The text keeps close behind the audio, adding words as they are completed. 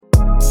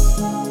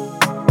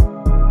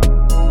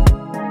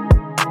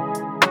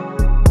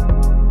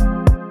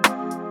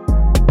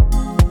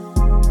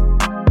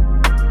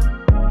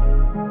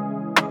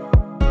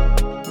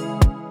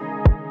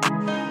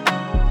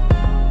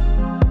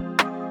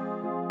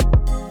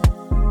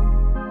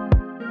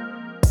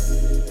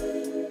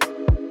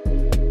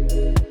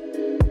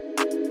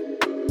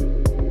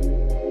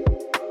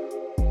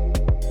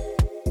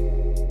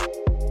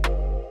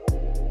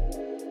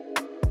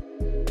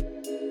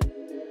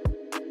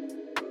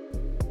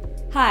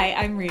Hi,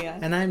 I'm Ria.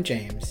 And I'm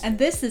James. And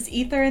this is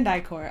Ether and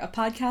Icor, a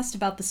podcast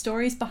about the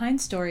stories behind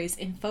stories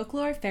in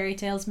folklore, fairy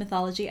tales,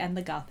 mythology, and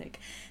the Gothic.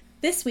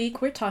 This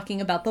week, we're talking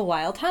about the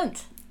Wild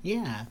Hunt.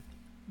 Yeah.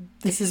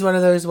 This is one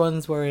of those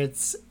ones where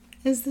is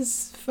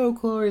this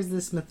folklore, is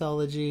this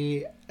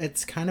mythology?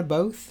 It's kind of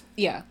both.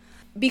 Yeah.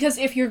 Because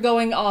if you're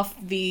going off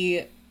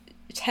the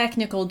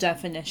technical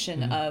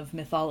definition of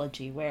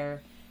mythology,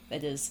 where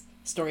it is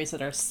stories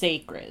that are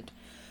sacred,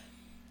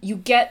 you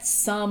get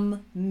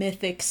some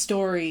mythic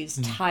stories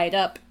tied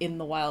up in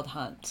the Wild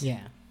Hunt.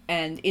 Yeah.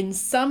 And in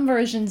some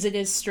versions it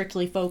is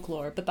strictly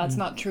folklore, but that's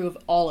not true of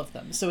all of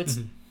them. So it's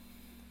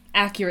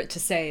accurate to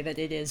say that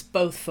it is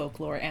both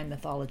folklore and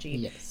mythology,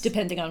 Yes.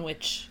 depending on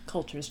which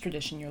culture's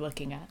tradition you're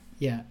looking at.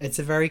 Yeah, it's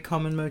a very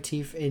common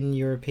motif in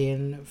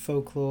European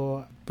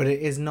folklore, but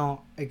it is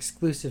not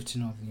exclusive to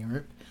Northern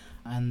Europe,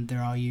 and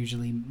there are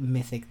usually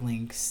mythic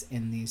links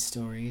in these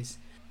stories.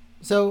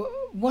 So,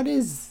 what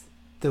is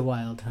the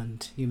Wild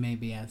Hunt, you may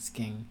be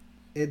asking?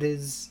 It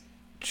is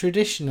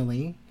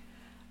traditionally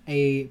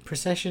a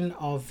procession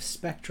of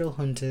spectral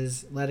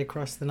hunters led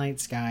across the night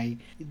sky,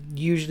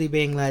 usually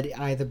being led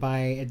either by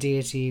a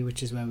deity,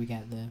 which is where we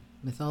get the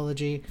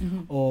mythology,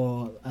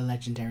 or a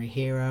legendary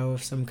hero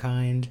of some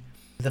kind.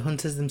 The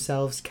hunters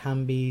themselves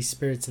can be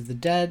spirits of the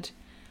dead.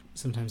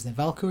 Sometimes they're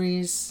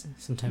Valkyries,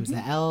 sometimes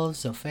they're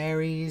elves or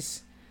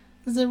fairies.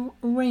 There's a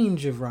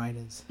range of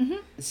riders.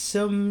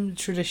 Some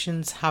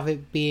traditions have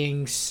it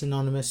being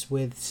synonymous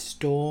with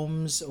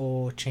storms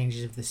or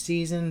changes of the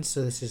season,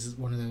 so this is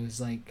one of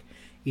those like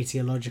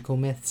etiological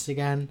myths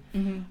again.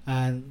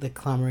 The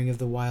clamouring of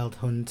the wild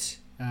hunt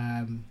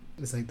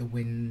is like the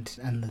wind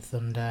and the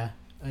thunder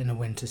in a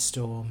winter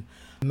storm.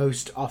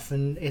 Most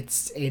often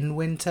it's in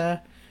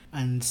winter,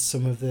 and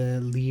some of the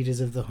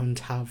leaders of the hunt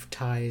have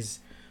ties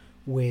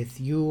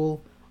with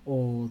Yule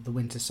or the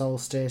winter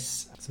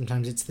solstice.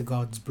 Sometimes it's the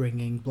gods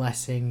bringing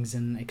blessings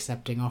and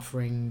accepting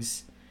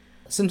offerings.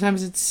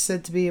 Sometimes it's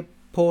said to be a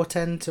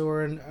portent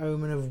or an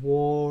omen of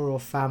war or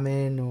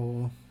famine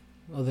or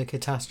other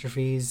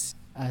catastrophes.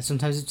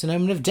 Sometimes it's an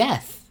omen of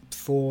death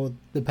for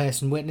the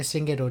person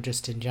witnessing it or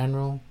just in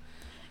general.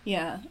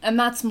 Yeah, and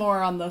that's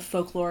more on the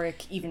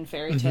folkloric, even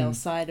fairy tale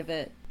side of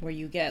it, where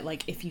you get,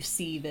 like, if you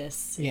see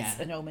this, it's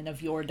an omen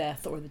of your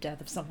death or the death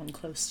of someone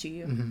close to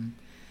you.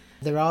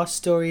 There are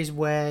stories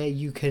where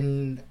you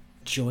can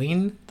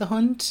join the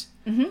hunt.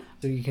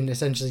 So you can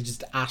essentially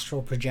just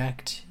astral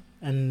project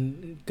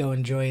and go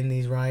and join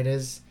these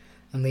riders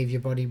and leave your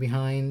body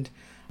behind.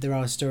 There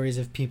are stories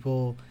of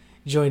people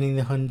joining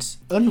the hunt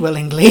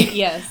unwillingly.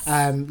 Yes.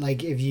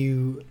 Like if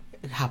you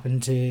happen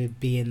to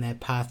be in their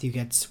path, you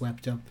get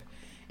swept up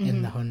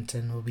in the hunt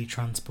and will be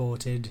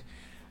transported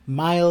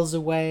miles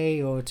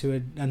away or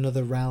to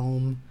another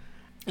realm.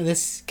 And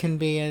this can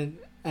be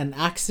an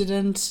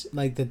accident,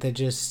 like that they're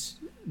just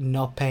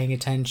not paying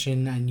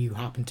attention and you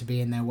happen to be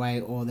in their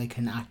way, or they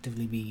can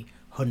actively be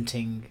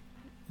hunting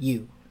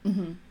you.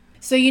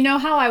 So you know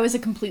how I was a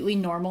completely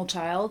normal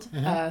child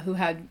who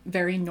had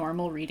very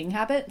normal reading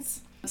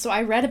habits? So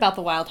I read about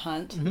the Wild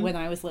Hunt when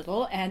I was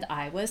little, and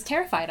I was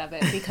terrified of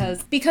it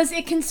because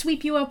it can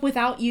sweep you up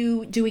without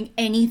you doing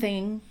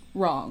anything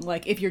wrong.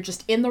 Like, if you're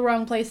just in the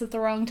wrong place at the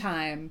wrong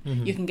time,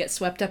 you can get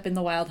swept up in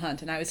the Wild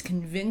Hunt. And I was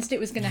convinced it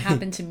was going to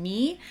happen to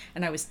me,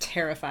 and I was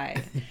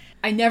terrified.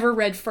 I never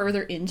read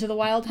further into the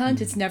Wild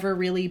Hunt. It's never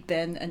really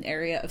been an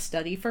area of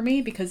study for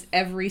me, because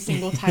every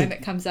single time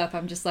it comes up,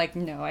 I'm just like,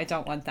 no, I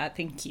don't want that,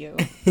 thank you.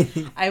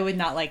 I would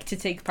not like to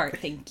take part,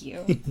 thank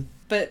you.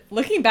 But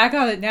looking back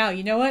on it now,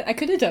 you know what? I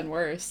could have done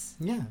worse.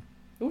 Yeah.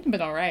 It would have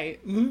been all right.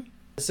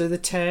 So the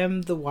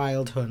term the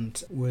Wild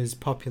Hunt was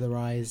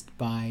popularised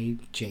by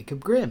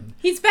Jacob Grimm.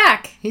 He's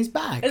back! He's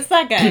back. It's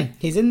that guy.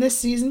 He's in this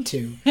season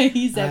too.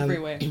 He's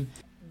everywhere.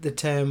 The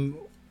term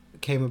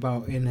came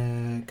about in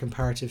a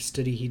comparative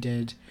study he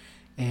did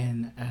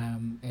in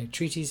a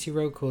treatise he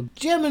wrote called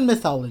German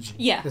Mythology.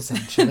 Yeah,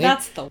 essentially.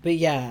 But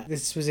yeah,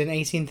 this was in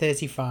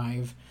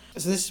 1835.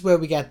 So this is where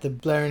we get the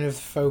blurring of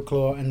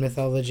folklore and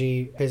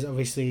mythology, because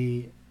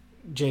obviously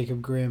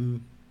Jacob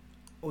Grimm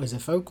was a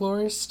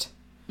folklorist.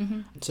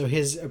 So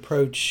his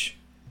approach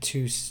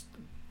to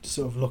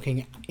sort of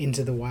looking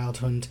into the Wild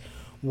Hunt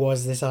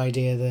was this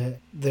idea that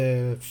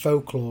the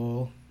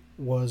folklore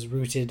was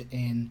rooted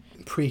in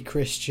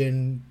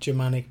pre-Christian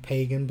Germanic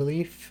pagan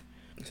belief.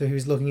 So he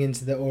was looking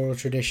into the oral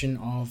tradition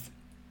of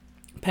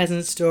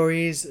peasant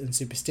stories and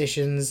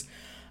superstitions,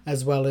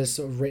 as well as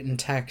sort of written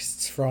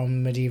texts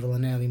from medieval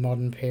and early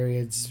modern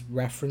periods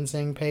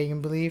referencing pagan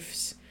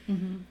beliefs.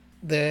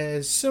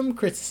 There's some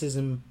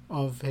criticism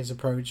of his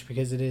approach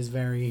because it is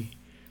very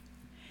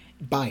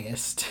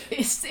biased.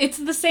 It's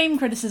the same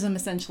criticism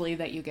essentially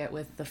that you get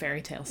with the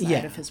fairy tale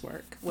side of his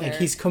work, where like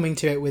he's coming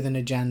to it with an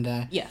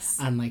agenda, yes,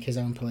 and like his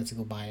own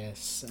political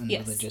bias and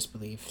religious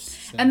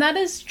beliefs. So. And that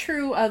is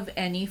true of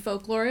any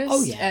folklorist,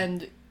 Oh,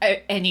 and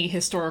any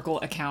historical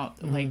account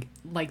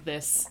like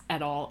this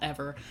at all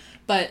ever.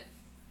 But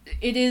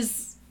it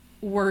is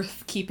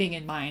worth keeping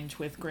in mind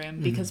with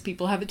Grimm, because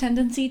people have a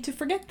tendency to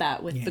forget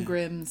that with the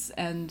Grimms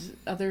and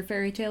other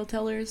fairy tale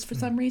tellers for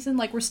some reason.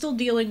 Like, we're still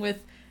dealing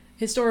with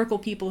historical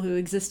people who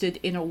existed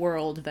in a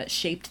world that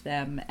shaped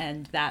them,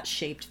 and that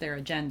shaped their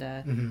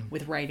agenda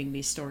with writing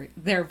these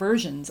their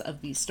versions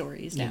of these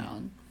stories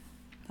down.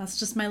 That's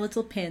just my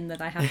little pin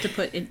that I have to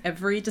put in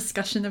every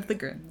discussion of the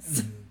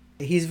Grimms.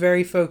 He's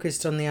very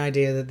focused on the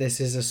idea that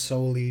this is a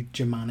solely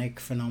Germanic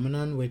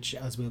phenomenon, which,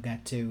 as we'll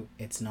get to,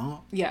 it's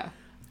not. Yeah.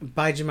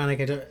 By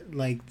Germanic, I don't,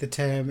 like, the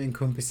term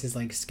encompasses,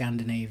 like,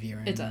 Scandinavia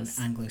and It does.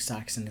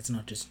 Anglo-Saxon. It's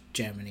not just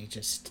Germany,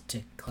 just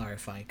to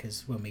clarify,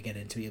 because when we get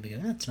into it, you'll be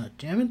going, that's not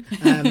German.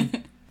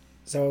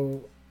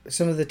 So,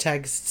 some of the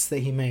texts that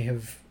he may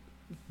have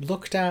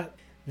looked at,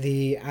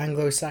 the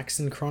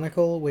Anglo-Saxon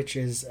Chronicle, which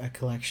is a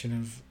collection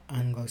of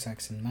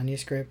Anglo-Saxon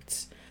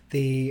manuscripts.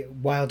 The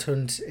Wild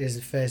Hunt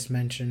is first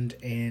mentioned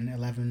in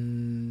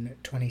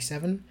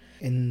 1127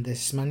 in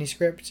this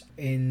manuscript.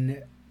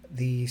 In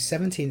the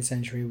 17th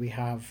century, we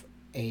have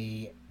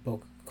a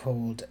book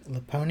called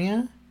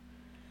Laponia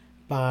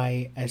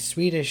by a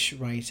Swedish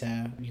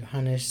writer,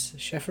 Johannes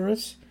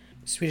Schäferus,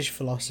 Swedish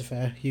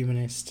philosopher,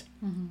 humanist,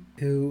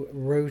 who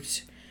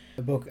wrote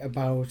a book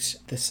about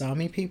the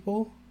Sami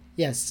people.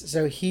 Yes,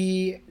 so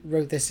he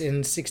wrote this in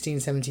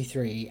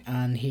 1673,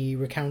 and he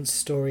recounts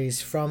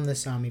stories from the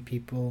Sami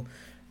people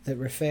that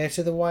refer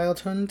to the Wild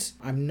Hunt.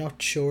 I'm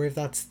not sure if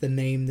that's the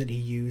name that he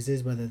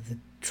uses, whether the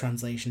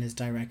translation is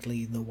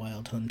directly the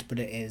Wild Hunt, but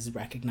it is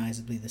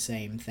recognisably the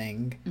same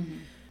thing.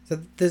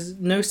 So there's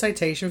no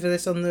citation for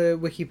this on the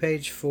wiki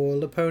page for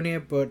Laponia,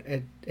 but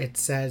it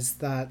says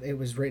that it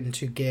was written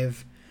to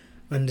give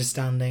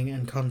understanding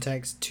and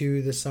context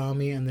to the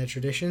Sami and their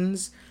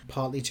traditions,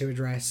 partly to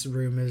address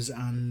rumours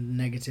and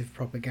negative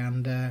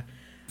propaganda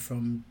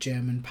from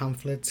German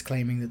pamphlets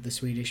claiming that the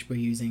Swedish were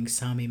using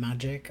Sami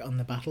magic on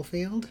the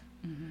battlefield.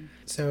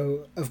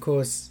 So, of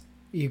course,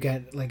 you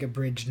get like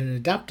abridged and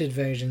adapted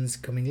versions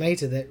coming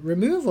later that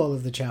remove all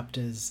of the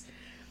chapters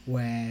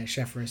where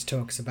Schäferus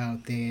talks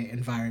about the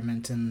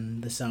environment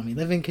and the Sami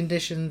living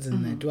conditions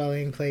and their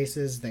dwelling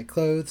places, their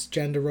clothes,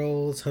 gender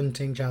roles,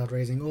 hunting, child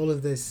raising, all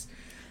of this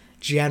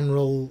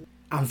general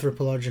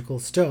anthropological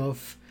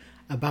stuff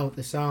about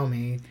the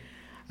Sami.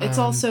 It's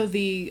also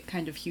the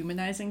kind of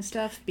humanizing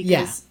stuff,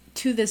 because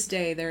to this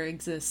day there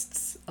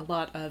exists a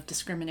lot of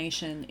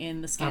discrimination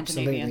in the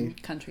Scandinavian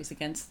countries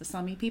against the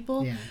Sami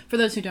people. For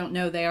those who don't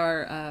know, they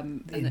are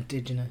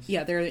indigenous.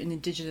 They're an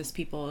indigenous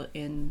people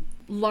in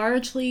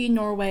largely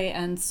Norway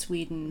and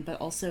Sweden,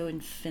 but also in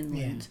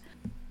Finland.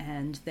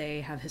 And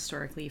they have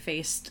historically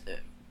faced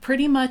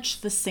pretty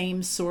much the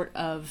same sort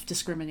of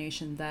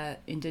discrimination that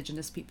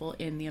indigenous people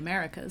in the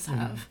Americas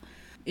have.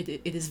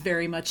 It is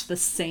very much the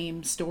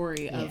same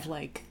story of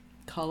like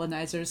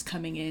colonizers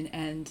coming in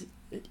and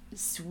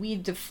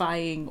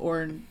Swedifying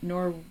or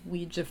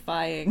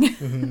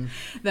Norwegifying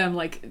them,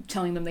 like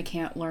telling them they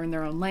can't learn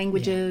their own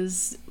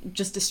languages,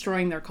 just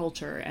destroying their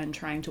culture and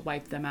trying to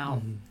wipe them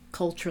out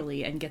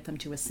culturally and get them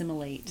to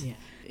assimilate.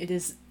 It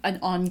is an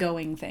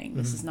ongoing thing.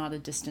 This is not a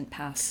distant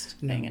past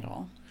thing at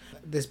all.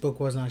 This book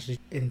wasn't actually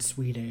in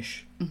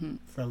Swedish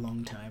for a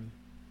long time,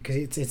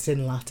 because it's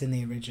in Latin,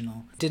 the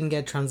original. Didn't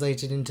get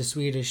translated into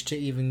Swedish to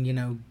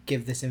even,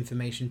 give this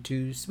information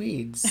to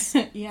Swedes.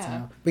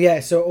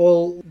 So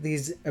all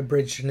these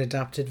abridged and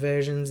adapted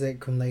versions that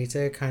come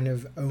later kind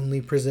of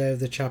only preserve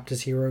the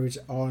chapters he wrote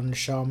on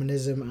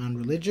shamanism and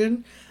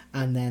religion,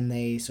 and then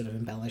they sort of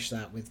embellish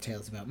that with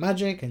tales about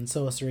magic and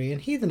sorcery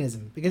and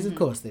heathenism, because of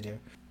course they do.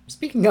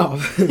 Speaking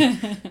of,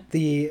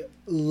 the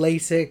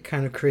later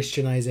kind of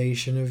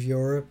Christianization of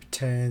Europe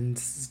turned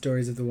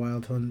stories of the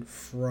Wild Hunt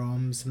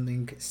from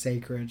something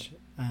sacred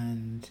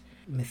and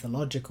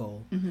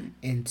mythological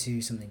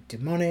into something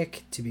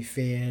demonic, to be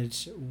feared,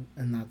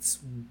 and that's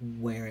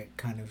where it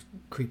kind of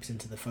creeps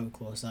into the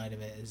folklore side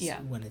of it, is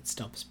when it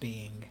stops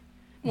being...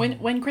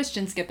 When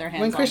Christians get their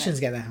hands on it. When Christians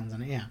get their hands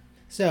on it,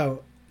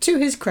 So, to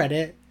his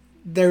credit,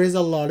 there is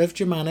a lot of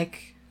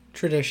Germanic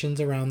traditions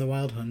around the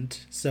Wild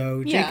Hunt,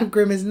 so Jacob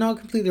Grimm is not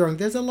completely wrong.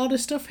 There's a lot of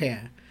stuff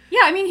here.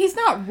 I mean, he's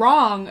not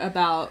wrong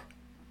about...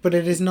 But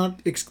it is not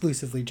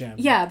exclusively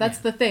German. That's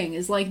the thing,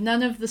 is like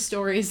none of the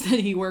stories that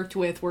he worked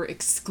with were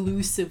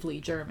exclusively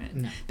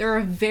German. No. There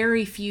are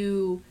very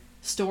few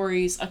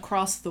stories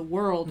across the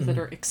world that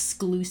are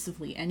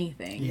exclusively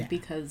anything,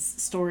 because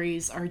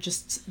stories are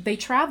just, they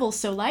travel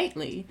so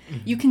lightly.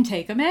 You can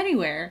take them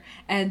anywhere,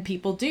 and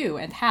people do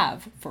and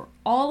have for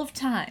all of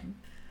time.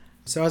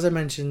 So as I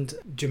mentioned,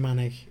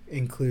 Germanic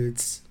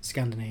includes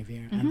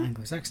Scandinavia and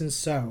Anglo-Saxons,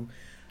 so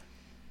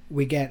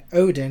we get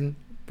Odin,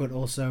 but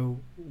also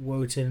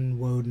Wotan,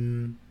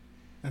 Woden,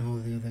 and all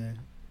the other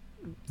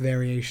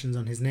variations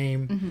on his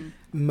name.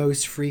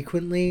 Most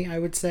frequently, I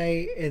would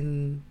say,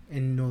 in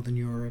Northern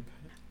Europe,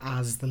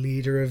 as the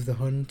leader of the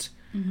hunt.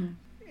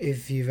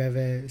 If you've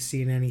ever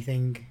seen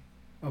anything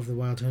of the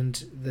Wild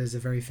Hunt, there's a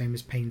very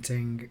famous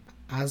painting,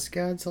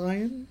 Asgard's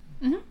Lion,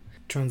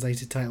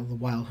 translated title The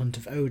Wild Hunt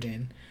of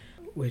Odin,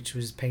 which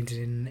was painted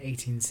in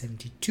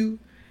 1872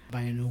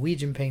 by a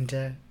Norwegian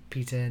painter,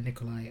 Peter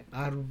Nikolai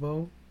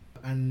Arbo,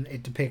 and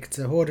it depicts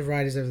a horde of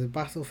riders over the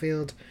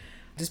battlefield.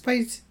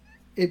 Despite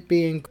it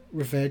being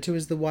referred to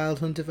as the Wild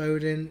Hunt of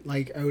Odin,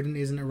 like, Odin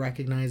isn't a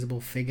recognisable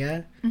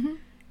figure.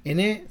 in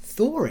it.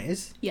 Thor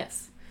is.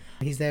 Yes.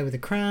 He's there with a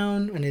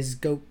crown and his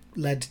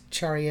goat-led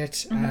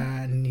chariot,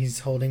 and he's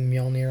holding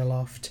Mjolnir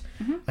aloft.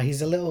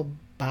 He's a little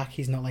back.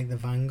 He's not like the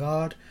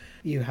vanguard.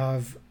 You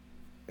have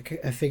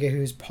a figure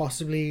who's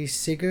possibly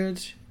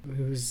Sigurd,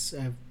 who's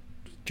a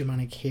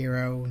Germanic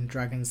hero and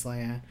dragon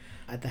slayer,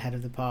 at the head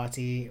of the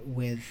party,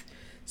 with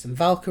some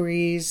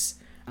Valkyries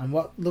and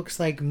what looks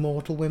like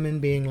mortal women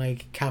being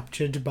like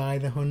captured by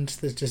the hunt.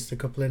 There's just a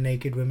couple of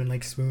naked women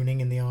like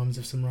swooning in the arms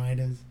of some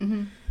riders.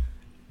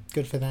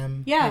 Good for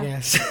them, Yeah. I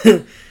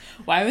guess.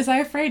 Why was I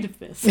afraid of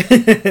this?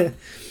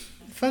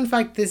 Fun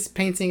fact, this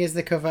painting is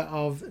the cover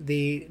of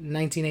the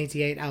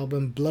 1988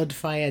 album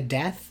Bloodfire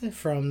Death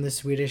from the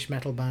Swedish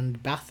metal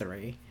band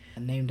Bathory,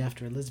 named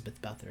after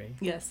Elizabeth Bathory.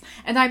 Yes.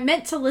 And I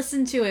meant to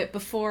listen to it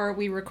before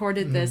we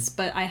recorded this,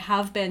 but I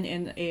have been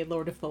in a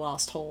Lord of the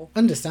Lost hole.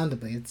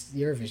 Understandably, it's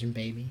Eurovision,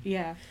 baby.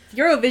 Yeah.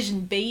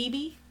 Eurovision,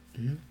 baby.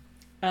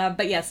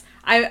 But yes,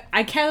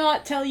 I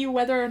cannot tell you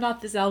whether or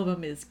not this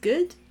album is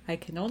good. I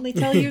can only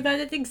tell you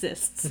that it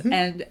exists.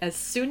 And as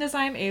soon as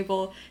I'm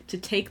able to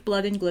take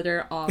Blood and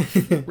Glitter off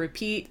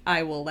repeat,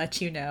 I will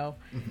let you know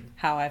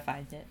how I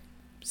find it.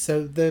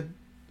 So the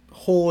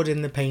horde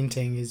in the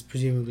painting is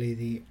presumably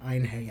the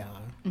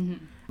Einherjar,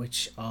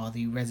 which are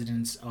the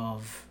residents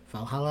of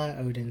Valhalla,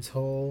 Odin's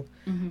Hall,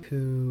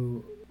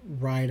 who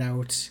ride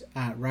out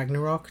at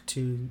Ragnarok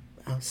to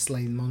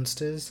slay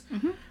monsters.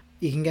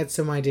 You can get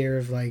some idea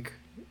of like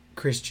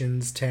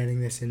Christians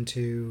turning this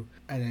into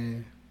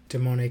a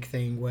demonic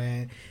thing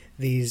where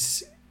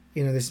these,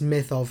 this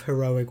myth of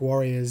heroic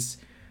warriors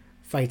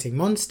fighting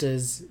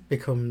monsters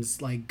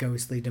becomes like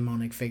ghostly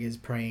demonic figures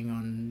preying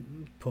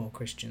on poor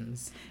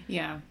Christians.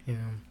 Yeah.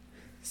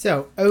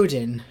 So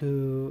Odin,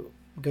 who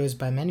goes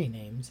by many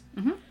names,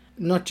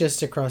 not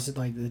just across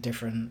like the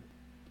different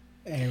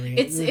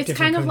areas. It's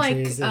kind of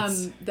like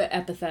the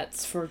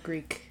epithets for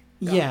Greek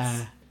gods.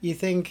 Yeah. You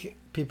think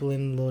people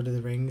in Lord of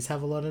the Rings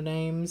have a lot of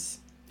names?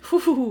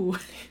 Whew.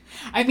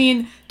 I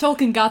mean,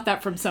 Tolkien got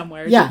that from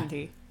somewhere, didn't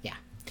he? Yeah.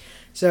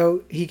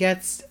 So he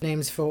gets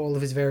names for all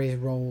of his various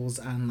roles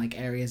and like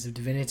areas of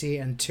divinity,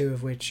 and two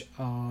of which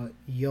are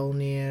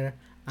Mjolnir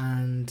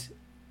and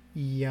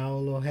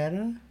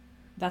Jarlohera.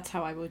 That's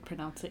how I would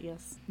pronounce it,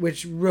 yes.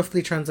 Which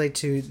roughly translate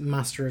to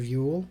Master of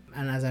Yule.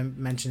 And as I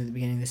mentioned at the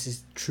beginning, this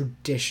is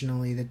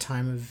traditionally the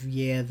time of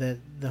year that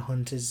the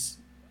hunt is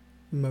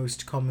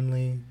most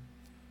commonly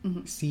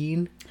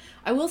seen.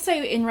 I will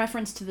say, in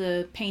reference to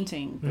the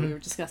painting that we were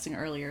discussing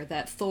earlier,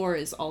 that Thor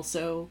is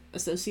also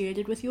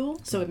associated with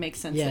Yule, so it makes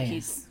sense that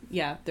he's...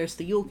 Yeah, there's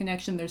the Yule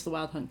connection, there's the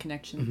Wild Hunt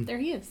connection. There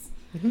he is.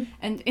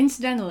 And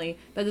incidentally,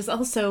 that is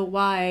also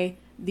why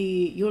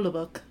the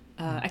Julebook,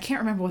 I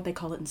can't remember what they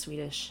call it in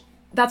Swedish,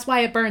 that's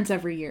why it burns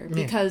every year,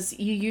 because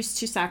you used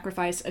to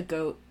sacrifice a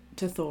goat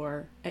to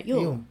Thor at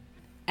Yule.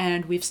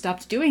 And we've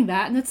stopped doing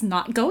that, and it's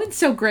not going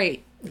so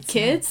great.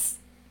 Kids,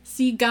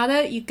 so you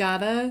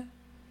gotta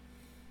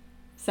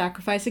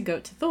sacrifice a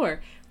goat to Thor.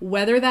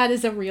 Whether that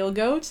is a real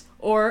goat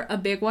or a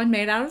big one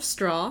made out of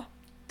straw,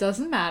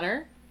 doesn't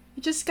matter.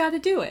 You just gotta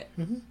do it.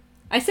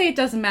 I say it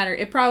doesn't matter.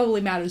 It probably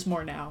matters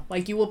more now.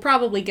 Like, you will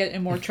probably get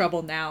in more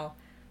trouble now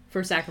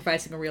for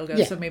sacrificing a real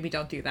goat, so maybe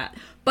don't do that.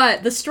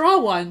 But the straw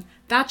one,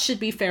 that should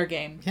be fair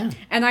game. Yeah.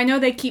 And I know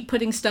they keep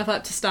putting stuff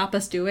up to stop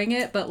us doing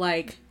it, but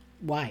like...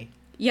 Why?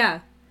 Yeah.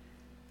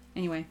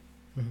 Anyway.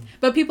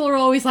 But people are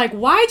always like,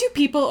 why do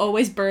people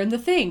always burn the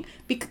thing?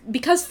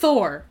 Because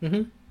Thor.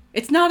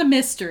 It's not a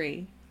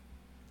mystery.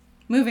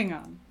 Moving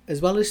on.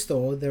 As well as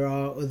Thor, there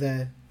are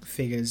other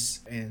figures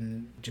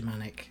in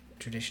Germanic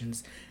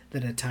traditions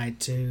that are tied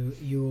to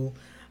Yule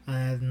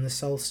and the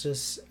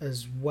solstice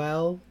as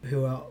well,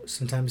 who are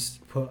sometimes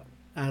put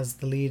as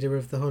the leader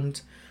of the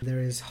hunt. There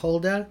is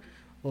Hulda,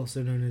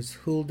 also known as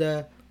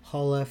Hulda,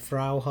 Holla,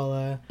 Frau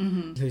Holla,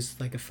 who's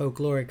like a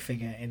folkloric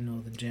figure in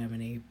northern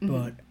Germany,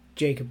 but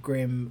Jacob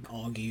Grimm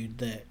argued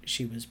that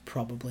she was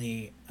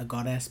probably a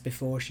goddess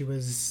before she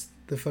was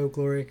the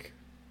folkloric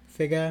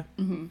figure.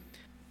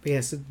 But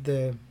yes,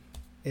 there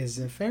is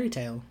a fairy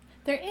tale.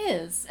 There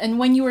is. And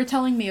when you were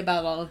telling me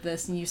about all of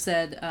this and you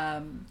said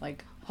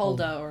like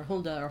Hulda or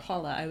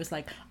Holla, I was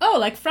like, oh,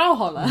 like Frau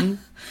Holla.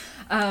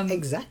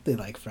 Exactly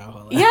like Frau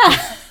Holla.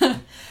 Yeah.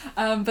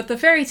 But the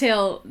fairy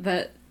tale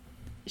that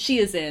she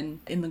is in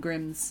the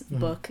Grimm's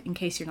book, in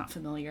case you're not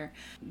familiar,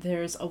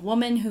 there's a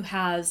woman who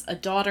has a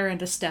daughter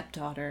and a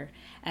stepdaughter,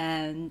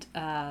 and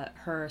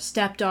her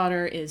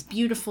stepdaughter is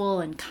beautiful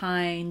and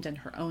kind, and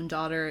her own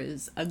daughter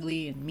is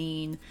ugly and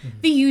mean.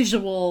 The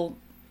usual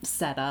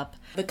setup.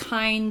 The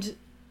kind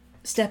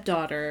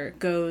stepdaughter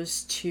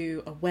goes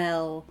to a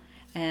well,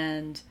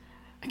 and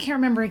I can't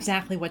remember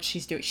exactly what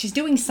she's doing. She's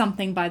doing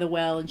something by the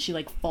well, and she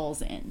like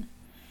falls in,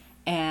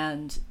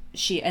 and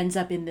she ends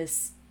up in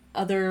this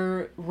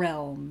other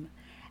realm,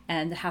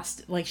 and has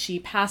to, like, she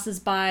passes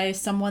by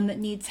someone that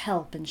needs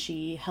help, and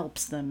she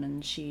helps them,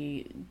 and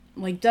she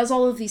like does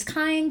all of these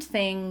kind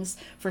things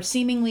for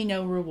seemingly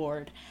no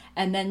reward,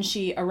 and then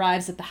she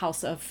arrives at the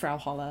house of Frau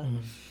Holla,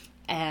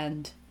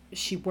 and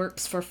she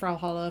works for Frau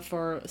Holla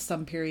for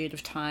some period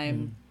of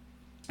time,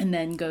 and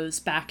then goes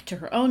back to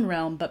her own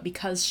realm. But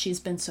because she's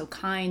been so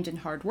kind and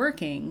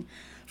hardworking,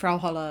 Frau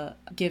Holle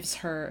gives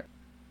her...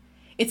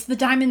 It's the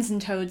diamonds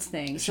and toads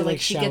thing. She like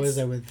showers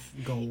her with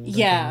gold.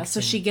 Yeah, so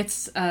she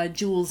gets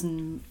jewels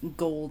and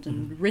gold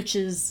and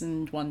riches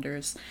and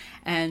wonders,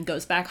 and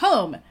goes back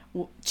home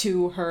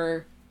to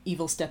her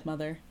evil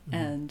stepmother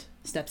and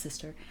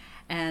stepsister,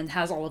 and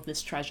has all of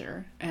this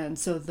treasure. And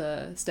so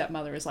the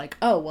stepmother is like,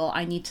 oh, well,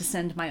 I need to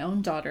send my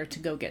own daughter to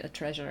go get a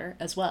treasure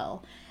as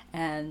well.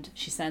 And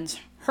she sends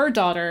her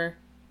daughter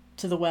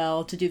to the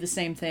well to do the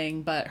same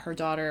thing, but her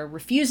daughter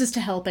refuses to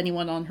help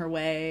anyone on her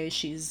way.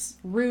 She's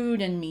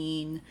rude and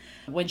mean.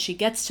 When she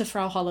gets to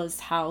Frau Holle's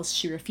house,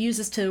 she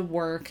refuses to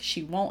work.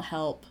 She won't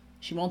help.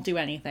 She won't do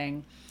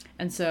anything.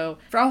 And so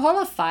Frau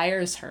Holle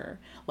fires her.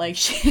 Like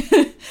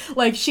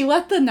she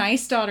let the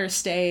nice daughter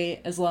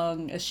stay as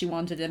long as she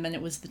wanted him, and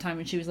it was the time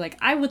when she was like,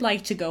 I would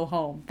like to go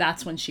home.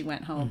 That's when she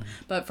went home.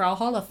 But Frau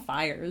Holle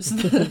fires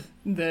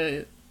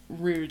the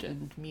rude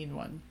and mean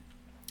one.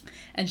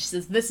 And she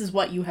says, this is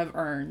what you have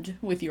earned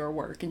with your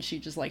work. And she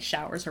just, like,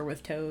 showers her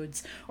with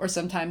toads. Or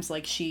sometimes,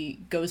 like,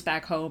 she goes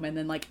back home and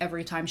then, like,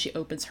 every time she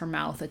opens her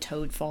mouth, a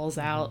toad falls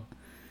out.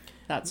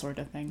 That sort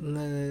of thing. And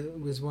there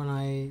was one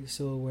I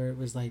saw where it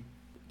was, like,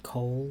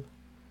 coal.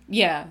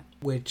 Yeah.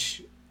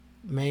 Which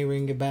may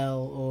ring a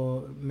bell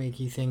or make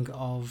you think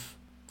of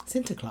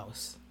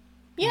Sinterklaas.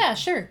 Yeah,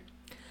 sure.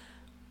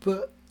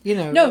 But, you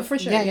know... No, for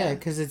sure, Yeah,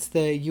 because it's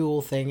the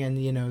Yule thing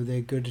and, you know, the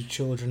good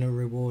children are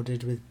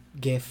rewarded with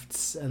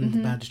gifts and the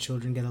bad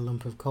children get a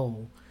lump of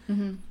coal.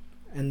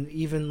 And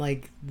even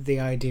like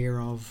the idea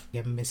of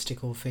a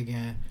mystical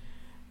figure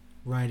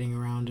riding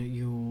around at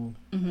Yule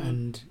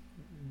and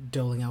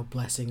doling out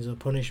blessings or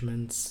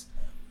punishments,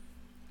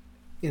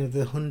 you know,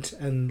 the hunt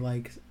and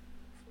like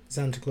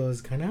Santa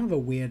Claus kind of have a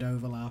weird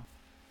overlap.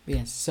 But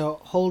yes,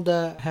 so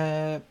Hulda,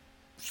 her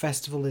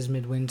festival is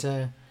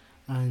midwinter,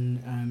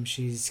 and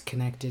she's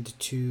connected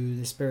to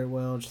the spirit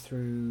world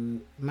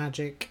through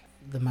magic.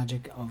 The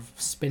magic of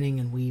spinning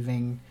and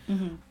weaving.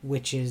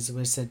 Witches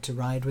were said to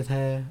ride with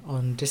her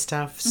on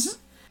distaffs.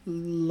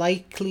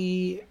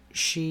 Likely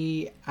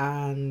she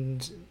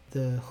and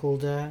the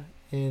Hulda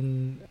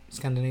in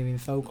Scandinavian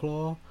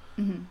folklore,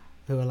 who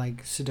are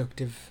like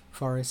seductive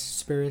forest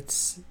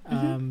spirits.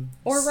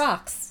 Or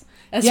rocks.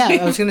 Yeah,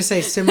 I was going to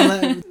say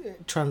similar,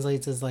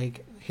 translates as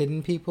like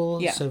hidden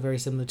people, yeah. So very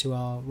similar to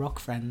our rock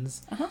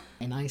friends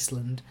in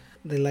Iceland.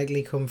 They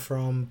likely come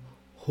from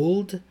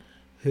Huld,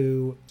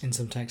 who in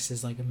some texts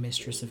is like a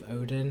mistress of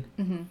Odin,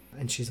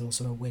 and she's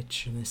also a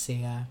witch and a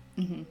seer.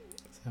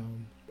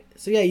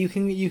 So yeah, you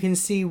can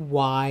see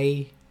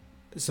why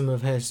some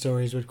of her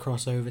stories would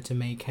cross over to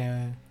make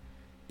her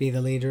be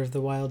the leader of the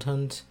Wild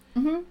Hunt.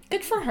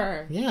 Good for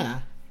her.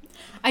 Yeah,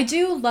 I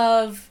do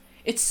love.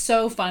 It's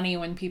so funny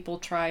when people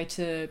try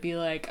to be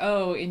like,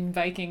 oh, in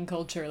Viking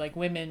culture, like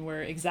women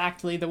were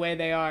exactly the way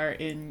they are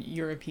in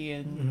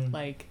European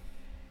like.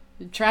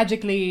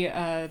 Tragically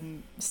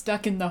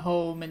stuck in the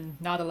home and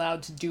not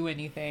allowed to do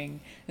anything.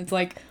 It's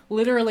like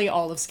literally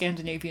all of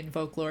Scandinavian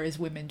folklore is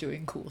women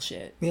doing cool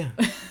shit. Yeah.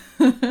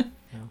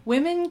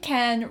 Women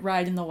can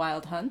ride in the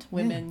Wild Hunt.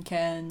 Women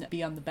can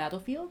be on the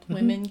battlefield.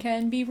 Women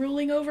can be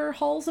ruling over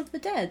halls of the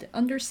dead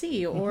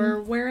undersea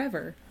or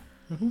wherever.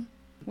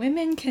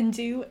 Women can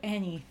do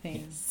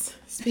anything. Yes.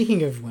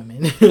 Speaking of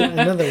women,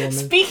 another woman.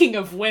 Speaking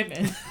of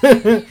women.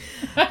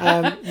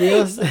 We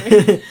also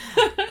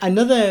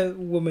another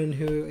woman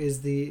who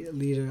is the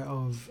leader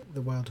of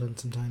the Wild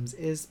Hunt sometimes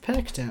is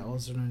Perchta,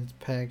 also known as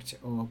Percht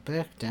or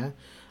Berchta,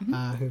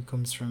 who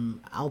comes from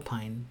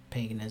Alpine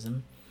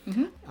paganism.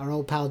 Our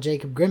old pal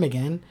Jacob Grimm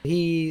again.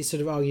 He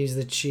sort of argues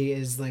that she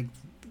is like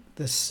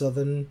the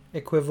southern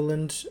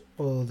equivalent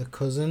or the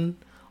cousin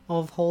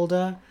of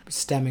Hulda,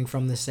 stemming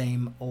from the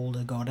same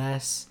older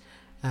goddess,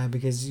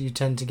 because you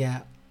tend to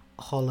get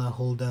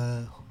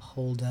Hulda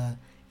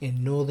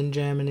in northern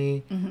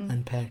Germany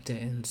and Perchta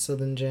in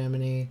southern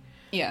Germany.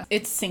 Yeah,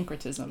 it's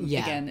syncretism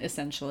again,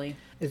 essentially.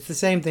 It's the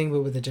same thing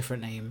but with a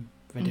different name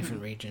for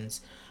different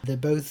regions. They're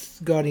both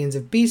guardians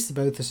of beasts,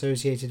 they're both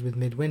associated with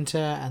midwinter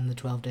and the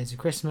 12 days of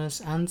Christmas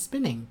and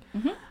spinning.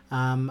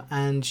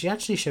 And she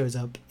actually shows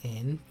up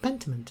in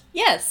Pentiment.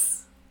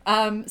 Yes.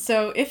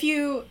 So if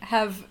you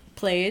have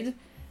played,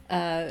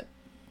 I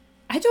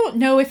don't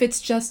know if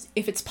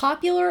it's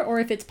popular or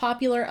if it's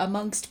popular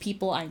amongst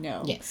people I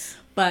know. Yes.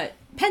 But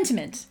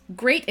Pentiment,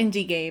 great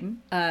indie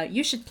game.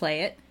 You should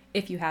play it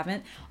if you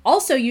haven't.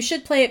 Also, you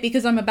should play it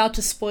because I'm about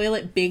to spoil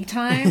it big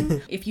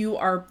time. If you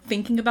are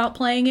thinking about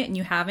playing it and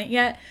you haven't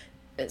yet,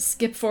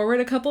 skip forward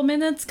a couple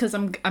minutes because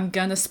I'm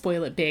gonna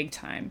spoil it big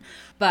time.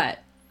 But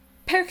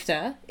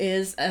Perchta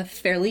is a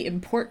fairly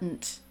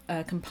important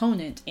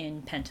component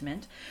in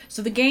Pentiment.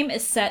 So the game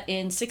is set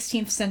in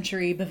 16th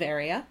century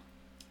Bavaria.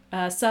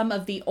 Some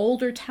of the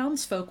older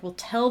townsfolk will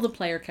tell the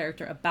player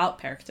character about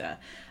Perchta.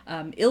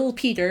 Il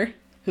Peter,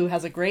 who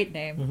has a great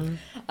name,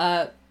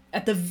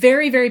 at the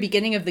very, very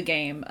beginning of the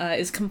game,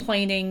 is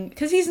complaining,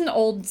 because he's an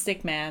old,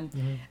 sick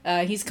man,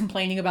 he's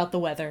complaining about the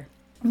weather.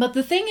 But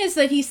the thing is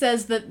that he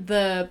says that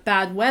the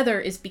bad weather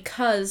is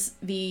because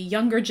the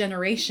younger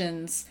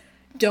generations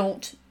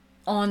don't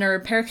honor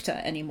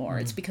Perchta anymore.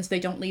 It's because they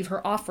don't leave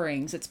her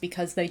offerings. It's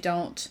because they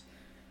don't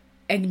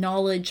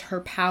acknowledge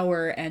her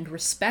power and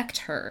respect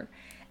her.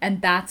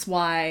 And that's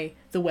why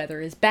the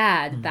weather is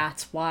bad.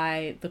 That's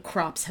why the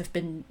crops have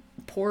been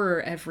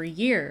poorer every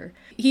year.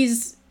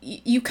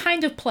 You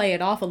kind of play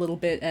it off a little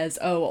bit as,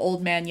 oh,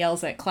 old man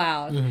yells at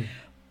cloud.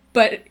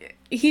 But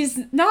he's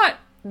not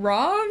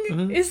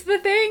wrong, is the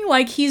thing.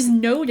 Like, he's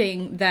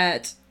noting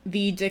that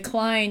the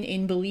decline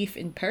in belief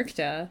in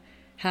Perchta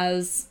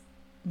has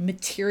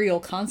material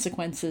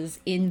consequences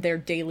in their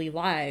daily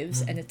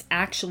lives, and it's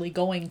actually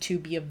going to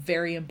be a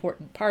very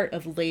important part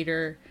of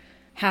later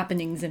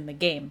happenings in the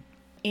game.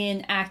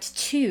 In Act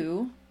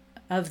 2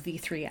 of the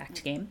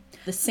 3-act game,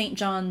 the St.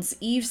 John's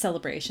Eve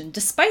celebration,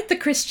 despite the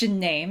Christian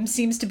name,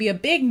 seems to be a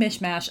big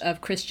mishmash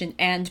of Christian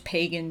and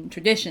pagan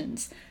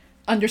traditions.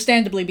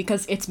 Understandably,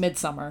 because it's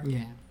midsummer.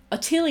 Yeah.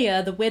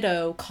 Ottilia, the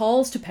widow,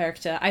 calls to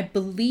Perchta, I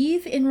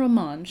believe in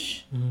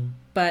Romansh,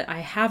 but I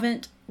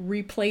haven't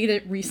replayed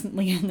it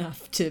recently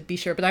enough to be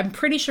sure, but I'm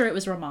pretty sure it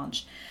was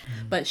Romansh.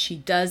 But she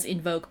does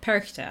invoke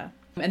Perchta.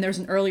 And there's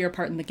an earlier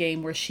part in the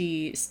game where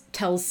she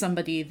tells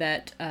somebody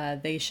that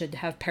they should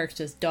have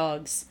Perchta's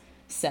dogs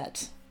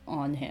set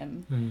on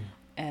him.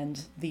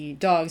 And the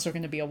dogs are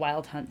going to be a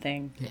Wild Hunt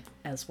thing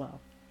as well.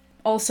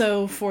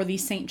 Also, for the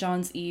St.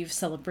 John's Eve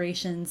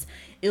celebrations,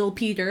 Il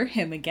Peter,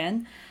 him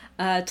again,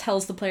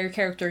 tells the player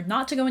character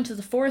not to go into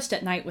the forest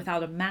at night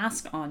without a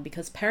mask on,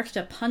 because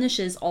Perchta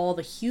punishes all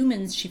the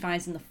humans she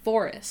finds in the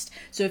forest.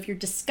 So if you're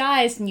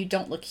disguised and you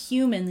don't look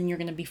human, then you're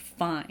going to be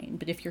fine.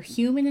 But if you're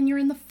human and you're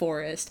in the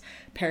forest,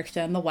 Perchta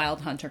and the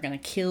Wild Hunt are going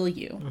to kill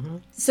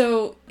you.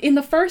 So in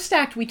the first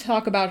act, we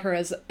talk about her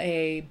as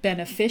a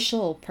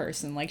beneficial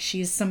person. Like,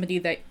 she's somebody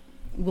that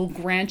will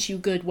grant you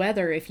good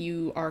weather if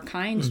you are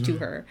kind to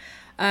her.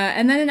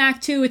 And then in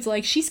Act 2, it's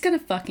like, she's gonna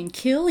fucking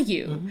kill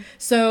you.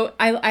 So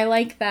I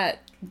like that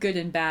good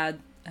and bad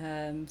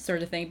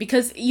sort of thing,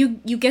 because you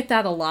get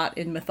that a lot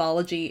in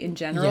mythology in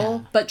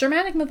general, but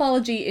Germanic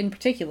mythology in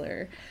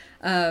particular.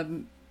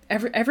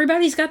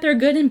 Everybody's got their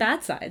good and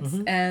bad sides,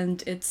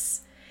 and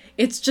it's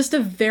just a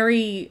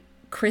very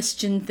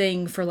Christian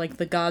thing for, like,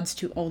 the gods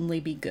to only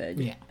be good.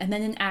 Yeah. And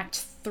then in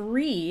Act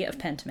 3 of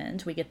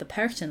Pentiment, we get the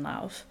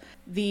Perchtenlauf.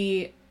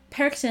 The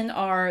Perchten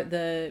are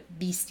the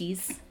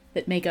beasties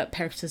that make up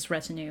Perchta's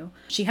retinue.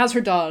 She has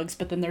her dogs,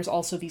 but then there's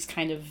also these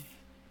kind of,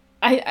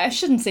 I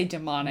shouldn't say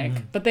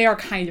demonic, but they are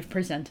kind of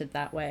presented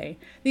that way.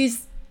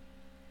 These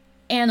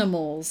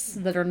animals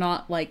that are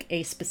not like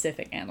a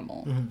specific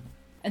animal.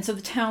 And so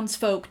the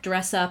townsfolk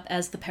dress up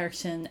as the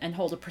Perchten and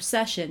hold a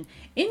procession.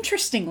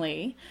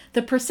 Interestingly,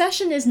 the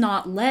procession is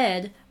not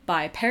led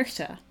by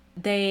Perchta.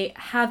 They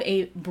have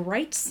a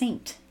bright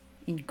saint,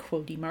 in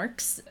quote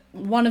marks.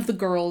 One of the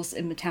girls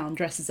in the town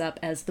dresses up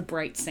as the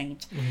bright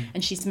saint,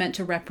 and she's meant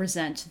to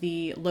represent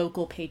the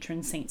local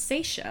patron Saint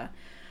Satia,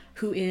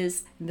 who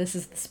is, and this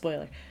is the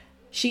spoiler,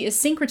 she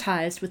is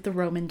syncretized with the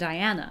Roman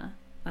Diana,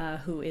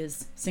 who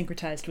is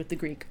syncretized with the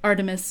Greek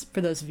Artemis, for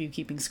those of you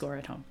keeping score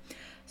at home.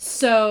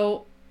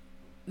 So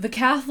the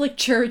Catholic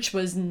Church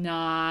was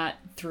not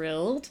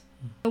thrilled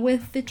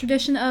with the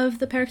tradition of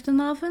the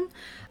Perchtenlaufen,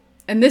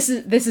 and this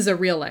is a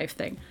real life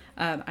thing.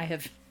 I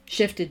have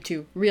shifted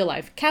to real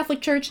life.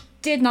 Catholic Church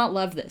did not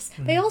love this.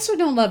 They also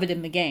don't love it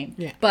in the game.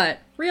 But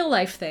real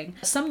life thing.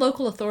 Some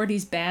local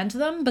authorities banned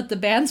them, but the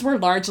bans were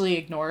largely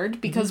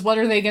ignored, because what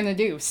are they going to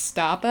do?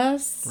 Stop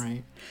us?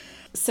 Right.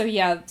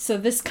 So so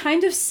this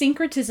kind of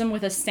syncretism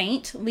with a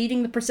saint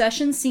leading the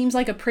procession seems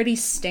like a pretty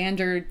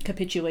standard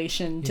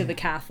capitulation to the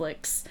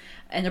Catholics,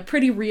 and a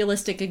pretty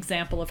realistic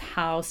example of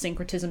how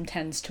syncretism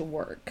tends to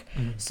work.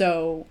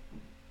 So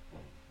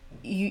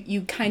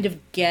you kind of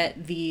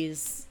get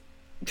these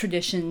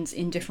traditions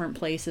in different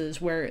places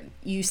where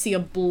you see a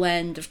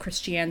blend of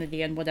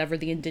Christianity and whatever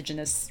the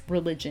indigenous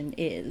religion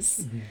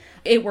is.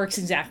 It works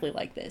exactly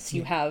like this.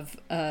 You have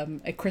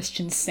a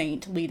Christian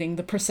saint leading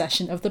the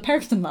procession of the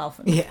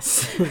Perchtenlaufen.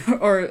 Yes.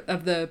 Or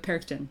of the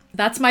Perchten.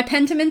 That's my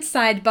Pentiment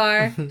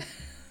sidebar.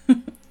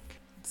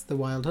 It's the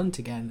Wild Hunt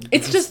again.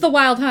 It's just the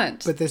Wild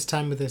Hunt. But this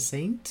time with a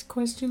saint,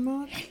 question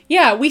mark?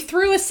 Yeah, we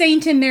threw a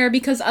saint in there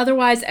because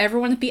otherwise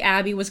everyone at the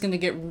Abbey was going to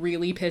get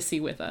really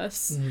pissy with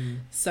us.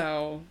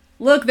 So,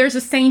 look, there's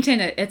a saint in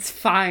it. It's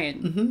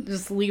fine.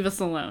 Just leave us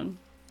alone.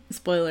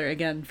 Spoiler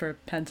again for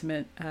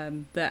Pentiment.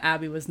 The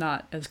Abbey was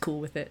not as cool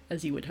with it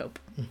as you would hope.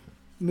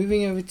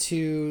 Moving over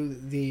to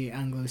the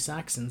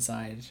Anglo-Saxon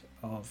side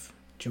of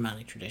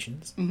Germanic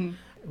traditions,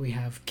 we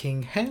have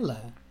King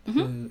Hela,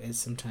 who is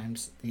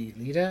sometimes the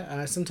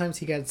leader. Sometimes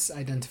he gets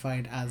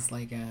identified as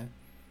like a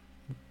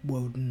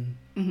Woden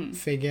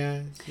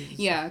figure.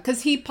 Yeah,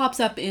 because he pops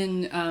up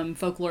in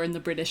folklore in the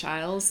British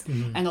Isles,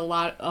 and a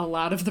lot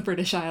of the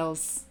British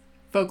Isles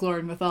folklore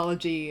and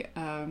mythology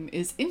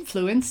is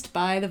influenced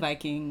by the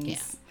Vikings. Yeah.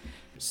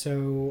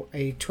 So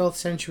a 12th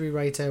century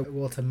writer,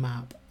 Walter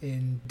Mapp,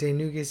 in De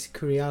Nugis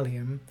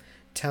Curialium,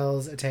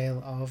 tells a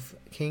tale of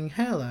King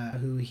Hela,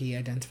 who he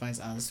identifies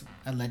as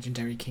a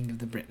legendary king of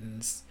the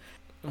Britons.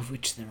 of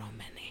which there are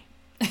many.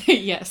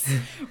 Yes,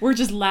 we're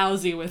just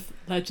lousy with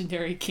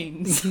legendary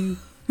kings.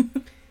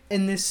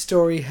 In this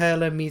story,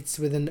 Herla meets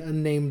with an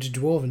unnamed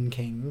dwarven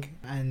king,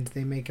 and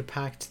they make a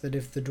pact that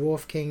if the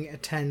dwarf king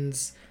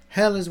attends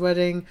Herla's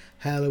wedding,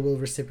 Herla will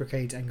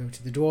reciprocate and go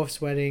to the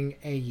dwarf's wedding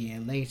a year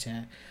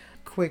later.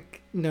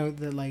 Quick note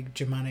that, like,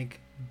 Germanic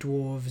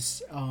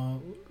dwarves are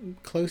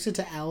closer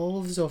to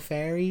elves or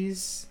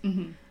fairies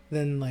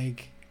than,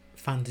 like,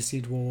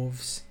 fantasy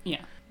dwarves.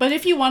 Yeah. But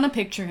if you want to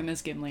picture him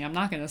as Gimli, I'm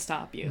not going to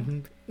stop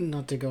you.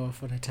 Not to go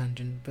off on a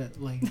tangent,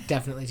 but, like,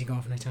 definitely to go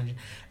off on a tangent,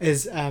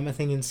 is a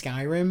thing in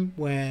Skyrim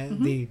where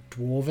the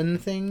dwarven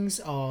things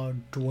are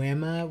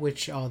Dwemer,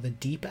 which are the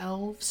deep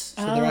elves.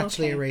 So they're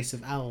actually a race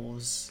of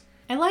elves.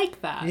 I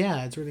like that.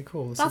 Yeah, it's really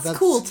cool. That's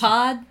cool,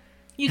 Todd.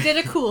 You did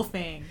a cool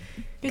thing.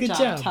 Good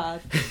job,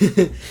 Todd.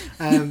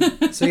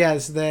 So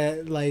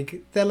they're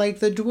like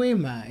the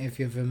Dwemer, if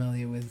you're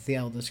familiar with the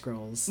Elder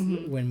Scrolls.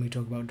 When we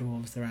talk about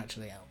dwarves, they're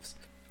actually elves.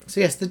 So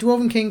yes, the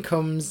Dwarven King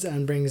comes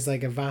and brings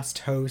like a vast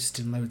host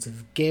and loads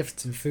of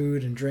gifts and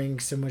food and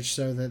drinks, so much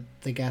so that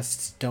the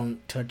guests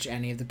don't touch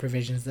any of the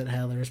provisions that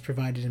Herla has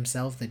provided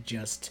himself. They're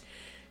just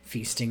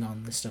feasting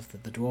on the stuff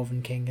that the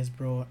Dwarven King has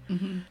brought.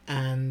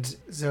 And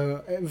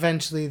so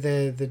eventually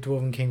the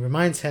Dwarven King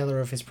reminds Herla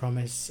of his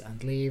promise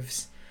and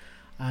leaves.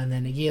 And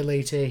then a year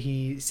later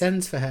he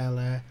sends for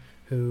Herla,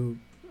 who,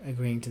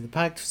 agreeing to the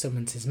pact,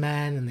 summons his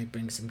men, and they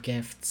bring some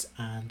gifts,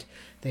 and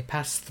they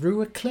pass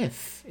through a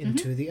cliff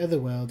into the other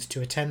world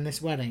to attend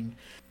this wedding.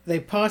 They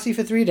party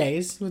for 3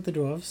 days with the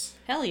dwarves.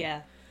 Hell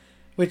yeah.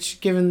 Which,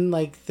 given,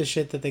 like, the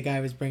shit that the guy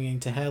was bringing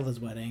to Herla's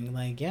wedding,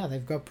 like, yeah,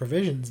 they've got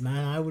provisions,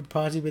 man. I would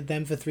party with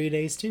them for 3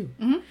 days, too.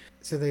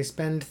 So they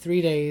spend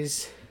 3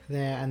 days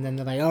there, and then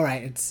they're like, all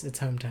right, it's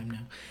home time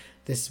now.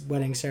 This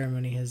wedding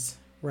ceremony has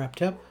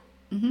wrapped up.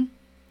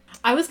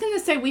 I was going to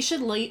say we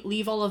should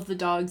leave all of the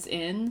dogs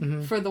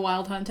in for the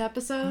Wild Hunt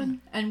episode,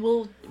 and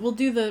we'll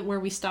do the where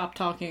we stop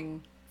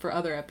talking for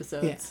other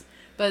episodes. Yeah.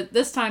 But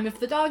this time, if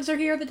the dogs are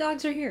here, the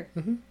dogs are here.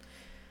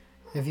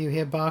 If you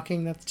hear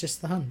barking, that's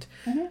just the hunt.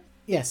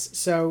 Yes,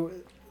 so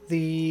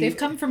They've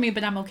come for me,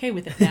 but I'm okay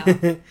with it now.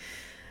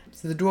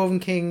 So the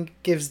Dwarven King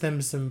gives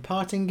them some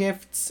parting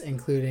gifts,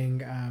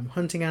 including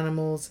hunting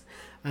animals,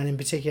 and in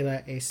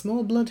particular a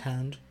small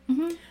bloodhound.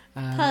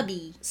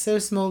 Puppy. So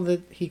small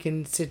that he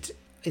can sit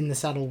in the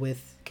saddle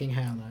with King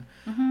Herla.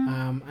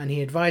 And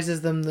he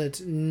advises them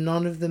that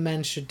none of the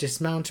men should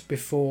dismount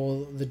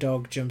before the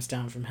dog jumps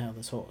down from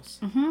Herla's horse.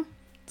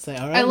 So,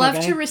 all right, I love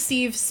to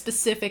receive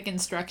specific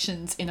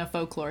instructions in a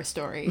folklore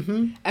story.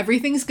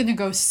 Everything's going to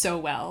go so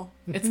well.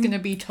 It's going to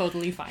be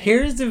totally fine.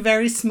 Here's a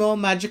very small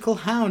magical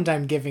hound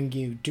I'm giving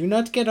you. Do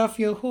not get off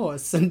your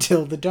horse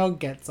until the dog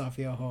gets off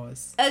your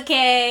horse.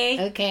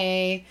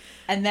 Okay.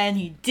 And then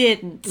he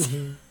didn't.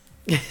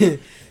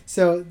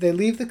 So they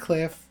leave the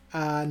cliff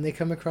and they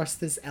come across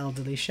this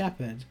elderly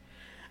shepherd.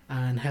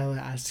 And Herla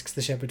asks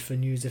the shepherd for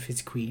news of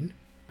his queen.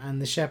 And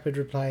the shepherd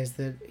replies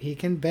that he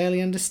can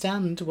barely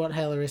understand what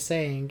Herla is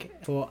saying,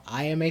 for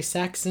I am a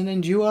Saxon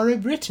and you are a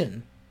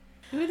Briton.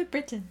 Who are the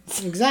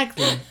Britons?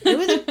 Exactly.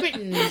 Who are the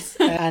Britons?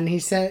 And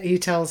he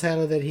tells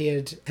Herla that he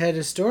had heard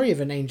a story of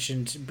an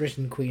ancient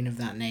Briton queen of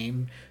that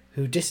name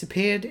who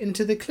disappeared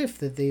into the cliff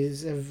that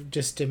these have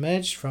just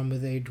emerged from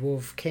with a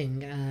dwarf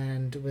king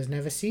and was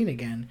never seen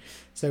again.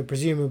 So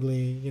presumably,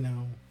 you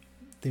know,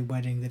 the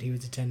wedding that he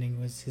was attending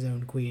was his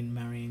own queen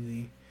marrying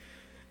the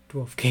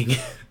dwarf king.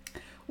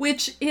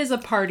 Which is a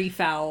party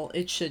foul,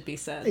 it should be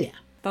said. Yeah.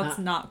 That's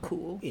not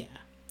cool. Yeah.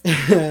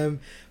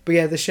 But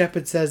yeah, the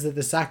shepherd says that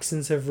the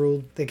Saxons have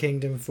ruled the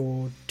kingdom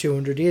for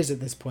 200 years at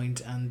this point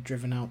and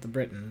driven out the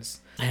Britons.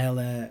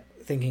 Herla,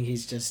 thinking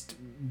he's just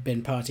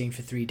been partying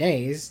for 3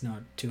 days,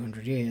 not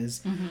 200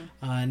 years,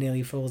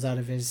 nearly falls out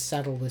of his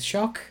saddle with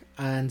shock,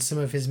 and some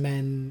of his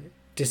men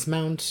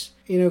dismount.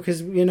 You know,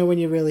 because, you know, when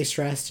you're really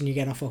stressed and you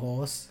get off a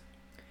horse.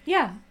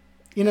 Yeah.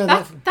 You know,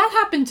 that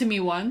happened to me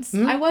once.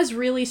 I was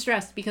really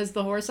stressed because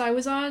the horse I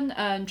was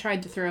on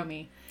tried to throw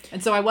me.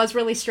 And so I was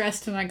really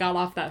stressed and I got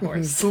off that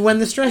horse. But when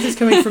the stress is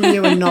coming from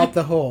you and not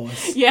the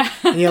horse. Yeah.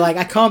 And you're like,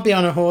 I can't be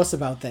on a horse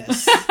about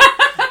this.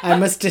 I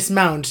must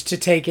dismount to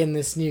take in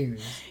this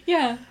news.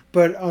 Yeah.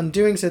 But on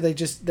doing so,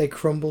 they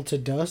crumble to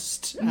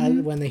dust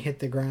when they hit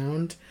the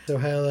ground. So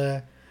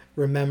Herla,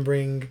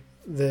 remembering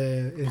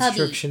the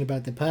instruction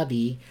about the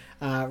puppy,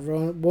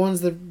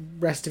 warns the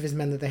rest of his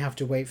men that they have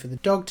to wait for the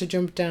dog to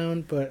jump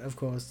down, but of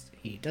course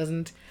he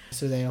doesn't.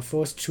 So they are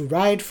forced to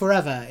ride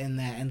forever in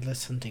their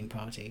endless hunting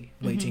party,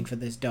 waiting for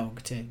this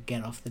dog to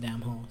get off the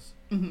damn horse.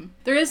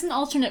 There is an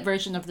alternate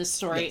version of this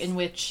story in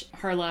which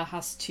Herla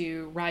has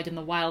to ride in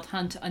the Wild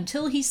Hunt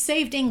until he's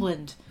saved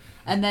England,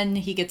 and then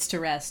he gets to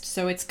rest.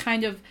 So it's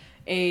kind of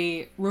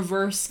a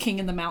reverse King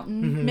in the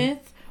Mountain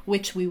myth,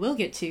 which we will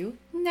get to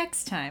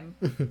next time.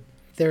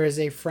 There is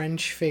a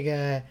French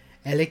figure,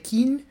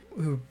 Eliquine,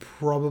 who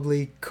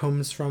probably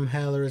comes from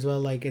Herla as well.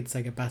 Like, it's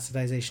like a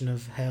bastardization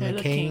of Herla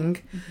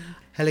King.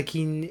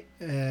 Harlequin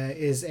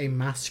is a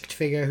masked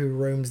figure who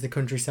roams the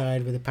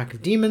countryside with a pack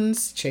of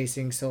demons,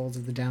 chasing souls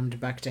of the damned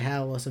back to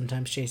hell, or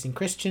sometimes chasing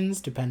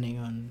Christians, depending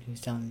on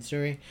who's telling the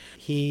story.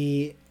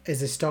 He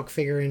is a stock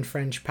figure in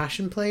French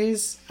passion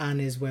plays,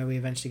 and is where we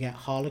eventually get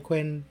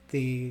Harlequin,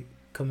 the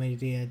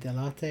Commedia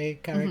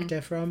dell'arte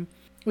character from,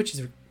 which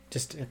is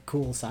just a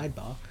cool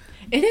sidebar.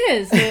 It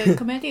is. The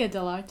Commedia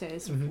dell'arte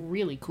is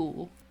really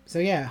cool. So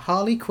yeah,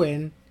 Harley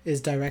Quinn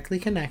is directly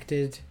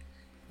connected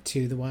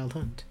to the Wild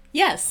Hunt.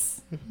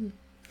 Yes.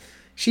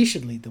 She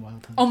should lead the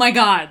Wild Hunt. Oh my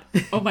god.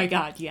 Oh my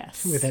god,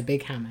 yes. With her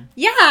big hammer.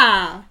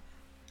 Yeah.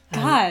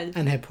 God.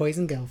 And her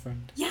poison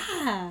girlfriend.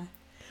 Yeah.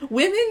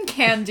 Women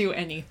can do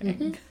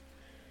anything.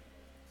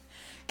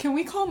 Can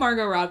we call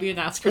Margot Robbie and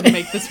ask her to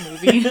make this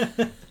movie?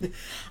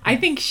 I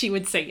think she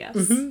would say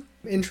yes.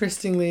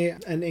 Interestingly,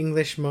 an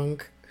English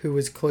monk who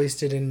was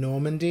cloistered in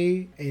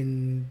Normandy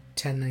in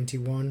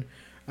 1091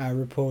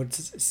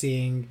 reports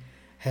seeing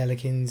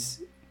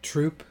Harlequin's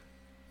troop.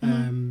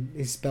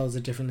 He spells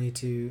it differently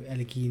to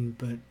Harlequin,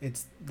 but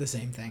it's the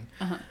same thing.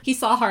 He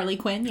saw Harley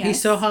Quinn, yes. He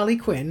saw Harley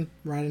Quinn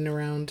riding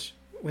around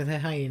with her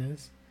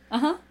hyenas.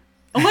 Oh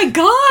my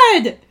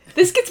god!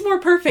 This gets more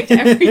perfect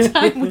every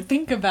time we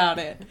think about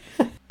it.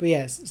 But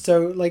yes,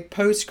 so like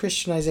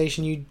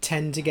post-Christianization, you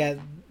tend to get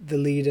the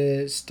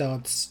leader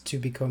starts to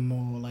become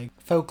more like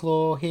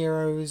folklore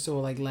heroes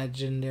or like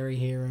legendary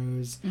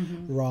heroes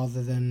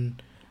rather than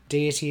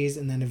deities,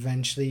 and then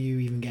eventually you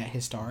even get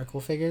historical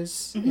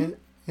figures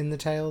in the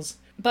tales.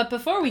 But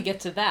before we get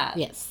to that,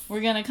 yes,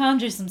 we're gonna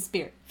conjure some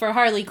spirit for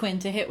Harley Quinn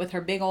to hit with her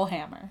big ol'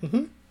 hammer.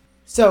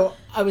 So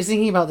I was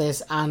thinking about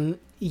this, and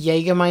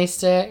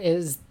Jägermeister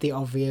is the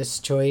obvious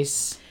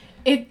choice.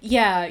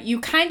 You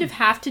kind of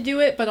have to do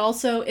it, but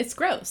also it's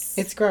gross.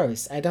 It's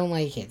gross. I don't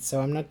like it,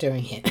 so I'm not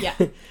doing it. Yeah.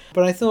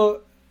 But I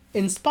thought,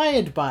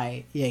 inspired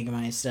by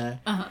Jägermeister,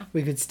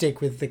 we could stick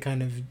with the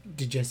kind of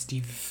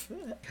digestive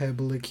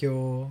herbal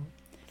liqueur.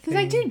 Because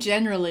I do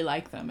generally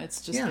like them.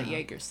 It's just that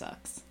Jaeger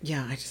sucks.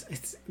 Yeah,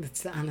 it's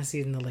the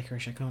aniseed and the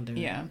licorice. I can't do it.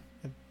 Yeah.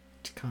 I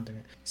can't do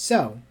it.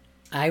 So,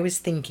 I was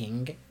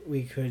thinking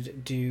we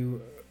could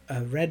do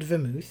a red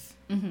vermouth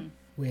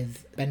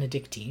with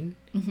Benedictine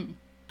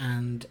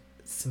and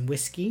some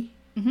whiskey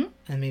and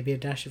maybe a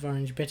dash of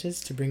orange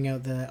bitters to bring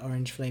out the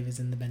orange flavours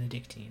in the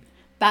Benedictine.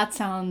 That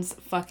sounds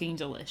fucking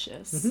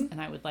delicious. And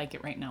I would like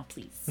it right now,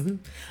 please.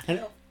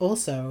 And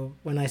also,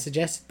 when I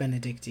suggested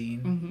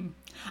Benedictine...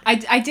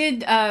 I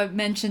did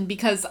mention,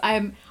 because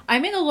I'm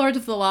in a Lord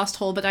of the Lost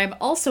hole, but I'm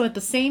also at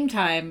the same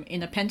time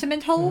in a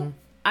Pentiment hole.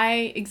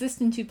 I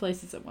exist in two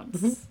places at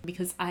once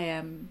because I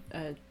am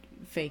a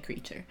fae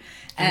creature.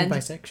 And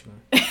bisexual.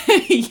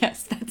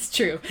 Yes, that's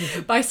true.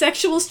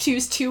 Bisexuals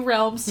choose two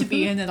realms to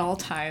be in at all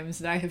times,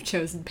 and I have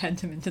chosen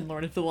Pentiment and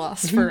Lord of the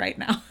Lost for right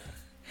now.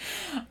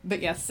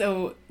 But yes,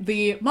 so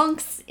the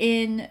monks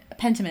in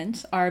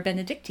Pentiment are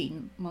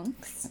Benedictine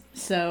monks.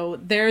 So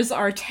there's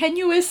our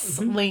tenuous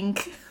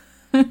link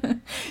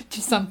to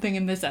something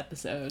in this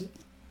episode.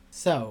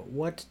 So,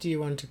 what do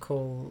you want to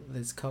call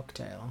this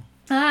cocktail?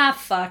 Ah,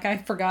 fuck, I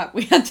forgot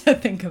we had to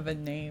think of a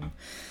name.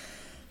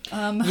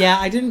 Yeah,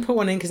 I didn't put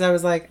one in because I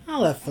was like,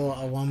 I'll have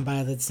thought of one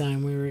by the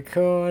time we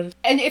record.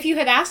 And if you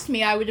had asked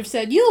me, I would have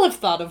said, you'll have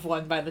thought of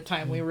one by the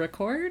time we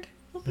record.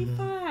 We'll be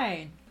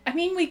fine. I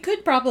mean, we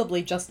could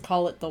probably just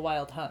call it the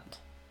Wild Hunt.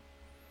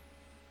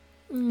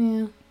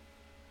 Yeah.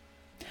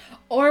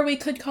 Or we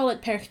could call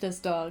it Perchta's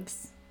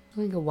Dogs. I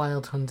think a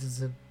Wild Hunt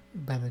is a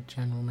better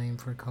general name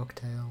for a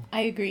cocktail.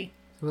 I agree.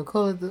 So we'll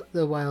call it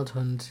the Wild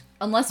Hunt.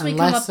 Unless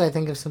I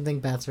think of something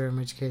better, in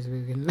which case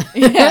we can...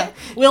 Yeah,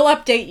 we'll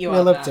update you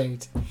on that. We'll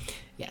update.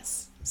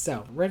 Yes.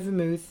 So, red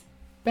vermouth,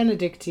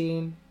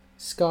 Benedictine,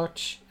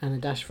 Scotch, and a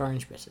dash of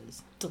orange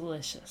bitters.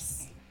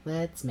 Delicious.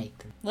 Let's make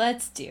them.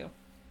 Let's do.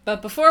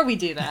 But before we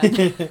do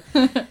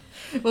that,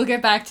 we'll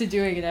get back to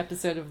doing an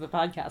episode of the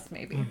podcast,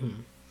 maybe.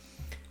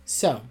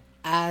 So,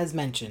 as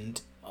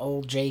mentioned,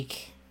 old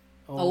Jakey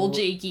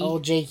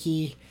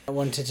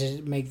wanted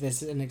to make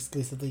this an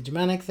exclusively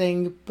Germanic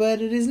thing,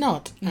 but it is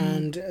not.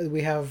 And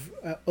we have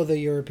other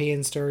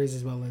European stories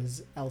as well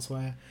as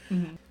elsewhere.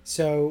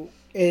 So,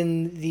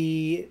 in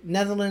the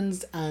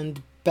Netherlands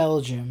and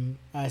Belgium,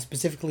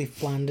 specifically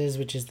Flanders,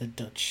 which is the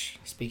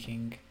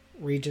Dutch-speaking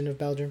region of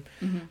Belgium,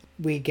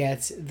 we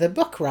get the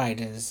Buck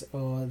Riders,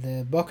 or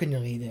the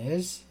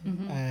Bokkenrieders,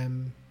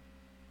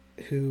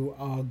 who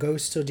are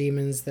ghosts or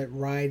demons that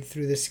ride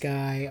through the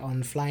sky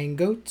on flying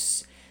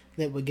goats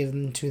that were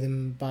given to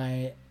them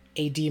by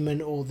a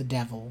demon or the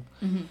devil.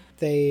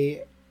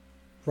 They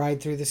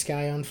ride through the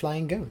sky on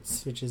flying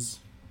goats, which is...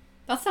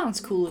 That sounds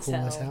cool as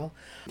hell.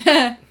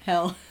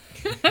 Hell.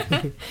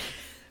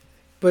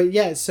 But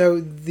yeah,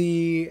 so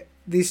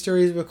these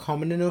stories were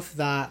common enough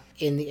that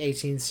in the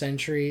 18th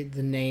century,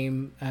 the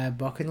name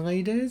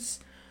Bokkenrieders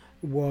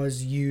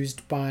was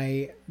used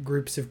by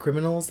groups of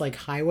criminals like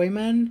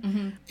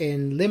highwaymen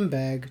in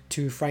Limburg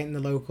to frighten the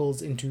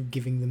locals into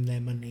giving them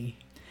their money.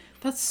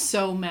 That's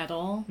so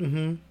metal.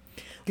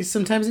 Because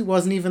sometimes it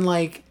wasn't even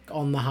like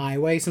on the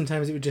highway.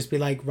 Sometimes it would just be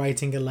like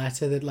writing a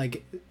letter that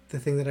like the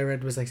thing that I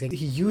read was like saying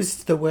he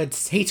used the word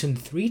Satan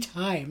 3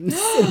 times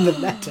in the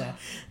letter.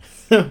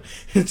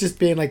 It's just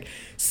being like,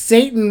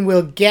 Satan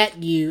will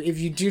get you if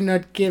you do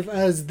not give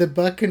us the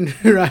Buchan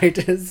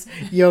Riders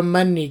your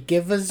money.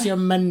 Give us your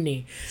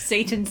money.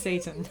 Satan.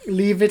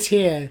 Leave it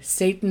here.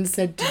 Satan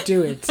said to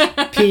do it.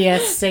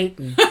 P.S.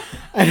 Satan.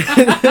 And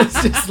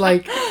it's just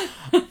like,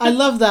 I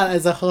love that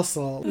as a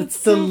hustle. It's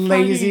the so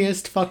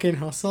laziest fucking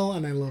hustle,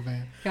 and I love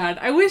it. God,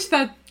 I wish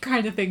that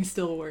kind of thing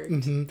still worked.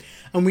 Mm-hmm.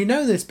 And we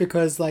know this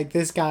because, like,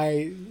 this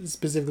guy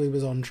specifically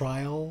was on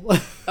trial.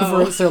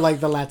 So, like,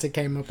 the letter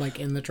came up, like,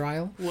 in the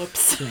trial.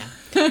 Whoops.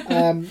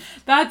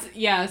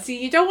 Yeah.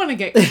 See, you don't want to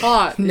get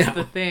caught, No. is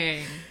the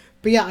thing.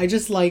 But yeah, I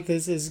just like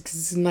this.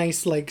 It's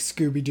nice, like,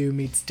 Scooby-Doo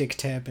meets Dick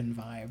Turpin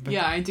vibe.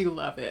 Yeah, I do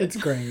love it. It's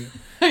great.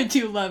 I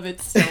do love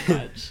it so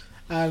much.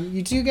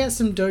 You do get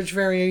some Dutch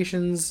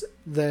variations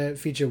that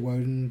feature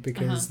Woden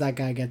because that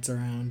guy gets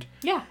around.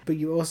 Yeah. But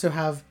you also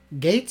have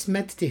Gate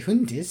met de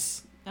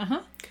Hundis,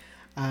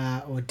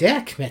 or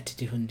Dirk met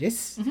de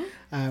Hundis,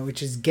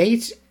 which is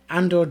Gate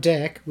and or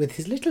Dirk with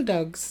his little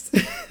dogs.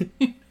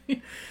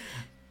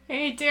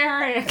 Hey,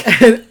 Derek.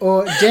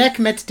 Or Dirk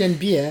met den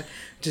Beer,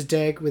 which is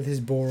Dirk with his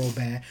boar or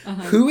bear.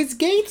 Who is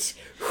Gate?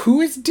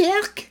 Who is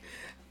Dirk?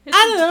 I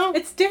don't know.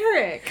 It's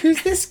Derek.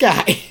 Who's this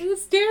guy?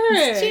 It's Derek.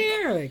 It's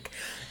Derek.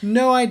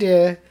 No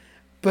idea,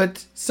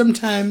 but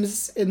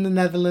sometimes in the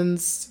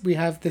Netherlands we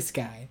have this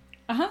guy.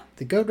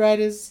 The Goat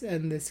Riders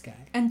and this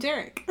guy. And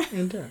Derek.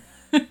 And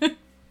Derek.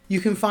 You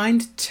can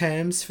find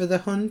terms for the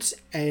hunt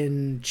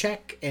in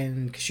Czech,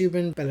 in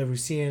Kashuban,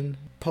 Belarusian,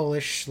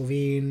 Polish,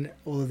 Slovene,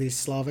 all of these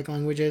Slavic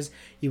languages.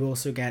 You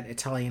also get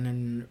Italian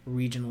and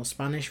regional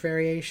Spanish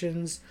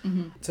variations.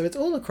 So it's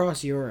all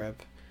across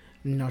Europe,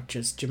 not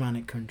just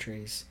Germanic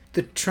countries.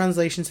 The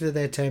translations for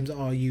their terms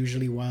are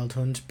usually Wild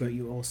Hunt, but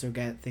you also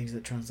get things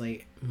that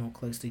translate more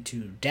closely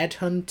to Dead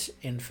Hunt,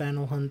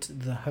 Infernal Hunt,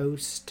 The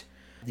Host,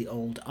 The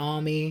Old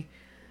Army,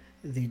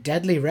 The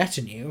Deadly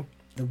Retinue,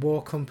 The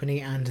War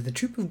Company, and The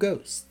Troop of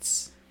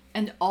Ghosts.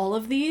 And all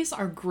of these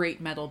are great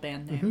metal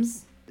band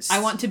names. I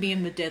want to be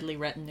in the Deadly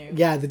Retinue.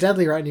 Yeah, The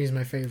Deadly Retinue is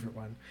my favourite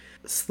one.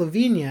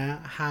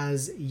 Slovenia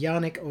has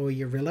Janik or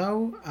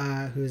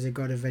Jarilo, who is a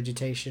god of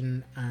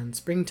vegetation and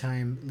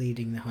springtime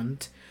leading the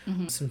hunt.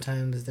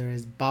 Sometimes there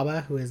is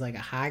Baba, who is like a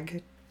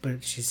hag,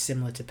 but she's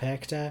similar to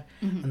Perkta.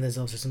 And there's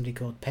also somebody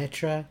called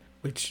Petra,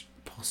 which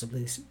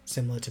possibly is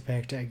similar to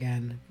Perkta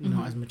again.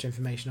 Not as much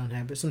information on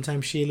her, but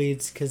sometimes she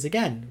leads because,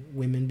 again,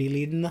 women be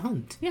leading the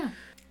hunt. Yeah.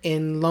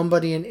 In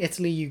Lombardy and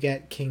Italy, you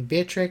get King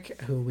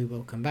Beatric, who we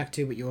will come back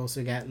to, but you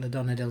also get La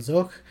Donna del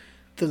Zoc,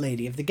 the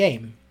Lady of the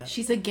Game.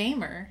 She's a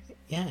gamer.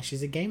 Yeah,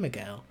 she's a gamer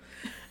girl.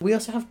 We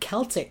also have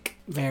Celtic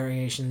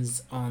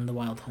variations on the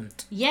Wild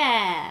Hunt.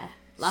 Yeah.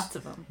 Lots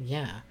of them.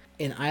 Yeah.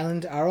 In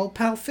Ireland, our old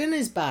pal Finn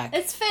is back.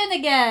 It's Finn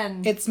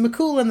again. It's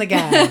McCool and the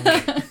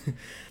gang.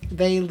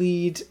 They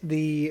lead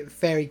the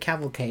fairy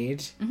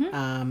cavalcade.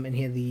 And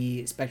here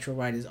the spectral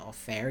riders are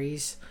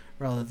fairies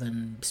rather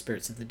than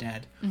spirits of the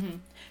dead.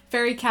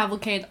 Fairy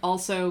Cavalcade,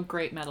 also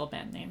great metal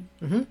band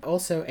name.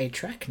 Also a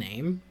track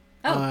name.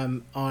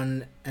 On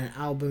an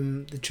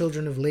album, The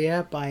Children of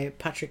Lear by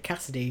Patrick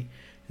Cassidy,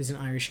 who's an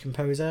Irish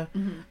composer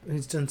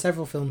who's done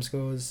several film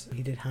scores.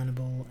 He did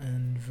Hannibal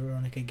and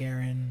Veronica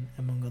Guerin,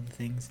 among other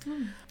things.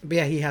 But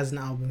yeah, he has an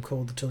album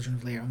called The Children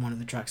of Lear, and one of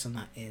the tracks on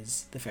that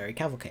is The Fairy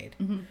Cavalcade.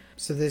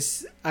 So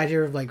this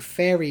idea of like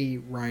fairy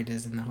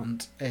riders in the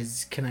hunt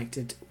is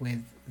connected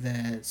with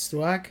the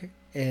Sluag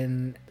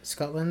in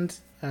Scotland.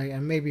 I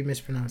may be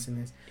mispronouncing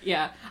this.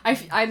 Yeah,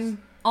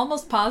 I'm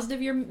almost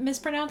positive you're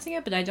mispronouncing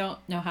it, but I don't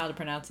know how to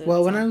pronounce it.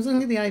 Well, when I was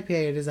looking at the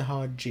IPA, it is a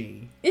hard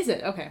G. Is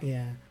it? Okay.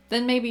 Yeah.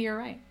 Then maybe you're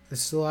right. The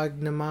Sluag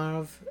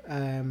Namarv,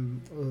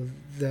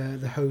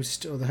 the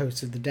host or the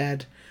hosts of the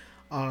dead,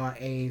 are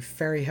a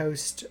fairy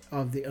host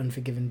of the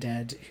unforgiven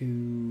dead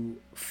who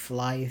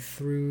fly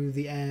through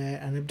the air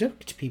and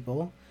abduct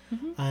people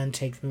and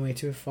take them away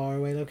to a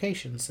faraway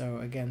location. So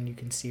again, you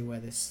can see where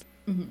this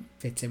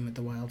fits in with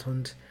the Wild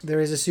Hunt.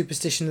 There is a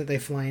superstition that they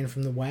fly in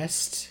from the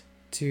west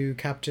to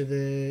capture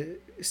the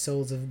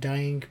souls of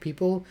dying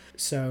people,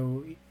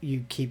 so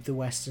you keep the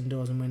western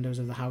doors and windows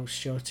of the house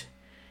shut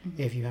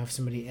if you have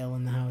somebody ill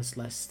in the house,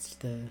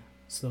 lest the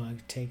Sluag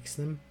takes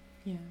them.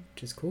 Yeah,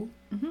 which is cool.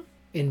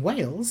 In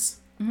Wales,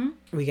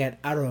 we get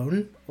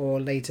Aron, or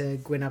later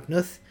Gwyn ap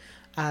Nuth,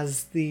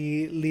 as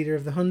the leader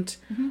of the hunt.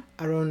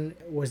 Aron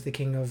was the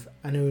king of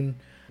Annwn,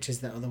 which is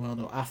the other world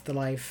or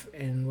afterlife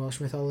in Welsh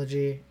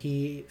mythology.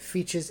 He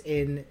features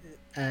in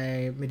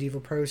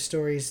medieval prose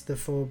stories, the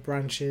 4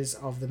 branches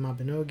of the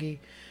Mabinogi,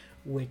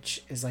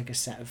 which is like a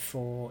set of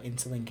 4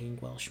 interlinking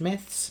Welsh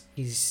myths.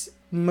 He's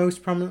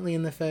most prominently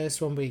in the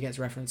first one, but he gets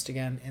referenced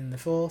again in the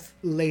 4th.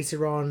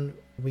 Later on,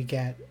 we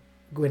get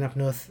Gwyn ap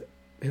Nuth,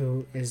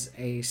 who is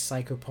a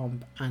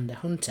psychopomp and a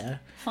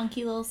hunter.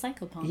 Funky little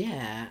psychopomp.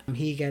 Yeah.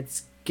 He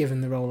gets given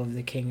the role of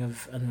the king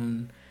of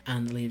Annwn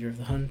and the leader of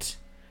the hunt.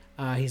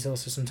 He's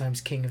also sometimes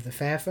king of the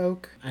fair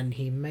folk, and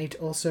he might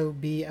also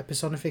be a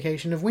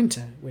personification of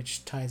winter,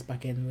 which ties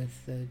back in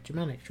with the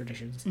Germanic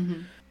traditions.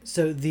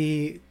 So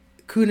the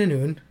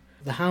Cwnanwn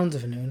The Hounds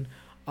of Anun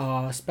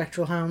are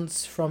spectral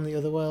hounds from the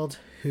otherworld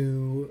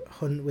who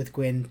hunt with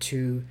Gwyn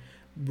to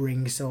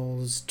bring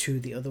souls to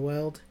the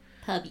otherworld.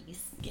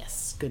 Puppies.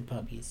 Yes, good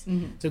puppies.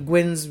 Mm-hmm. So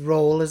Gwyn's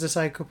role as a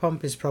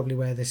psychopomp is probably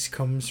where this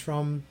comes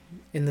from.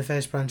 In the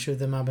first branch of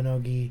the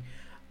Mabinogi,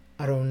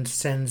 Aron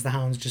sends the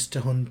hounds just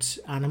to hunt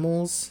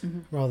animals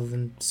rather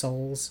than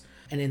souls.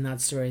 And in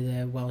that story,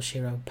 the Welsh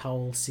hero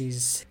Powell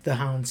sees the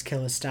hounds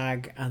kill a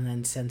stag and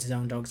then sends his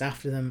own dogs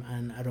after them.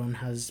 And Aron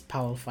has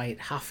Powell fight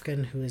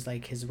Hafgan, who is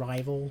like his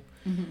rival,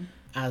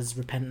 as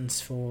repentance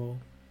for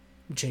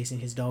chasing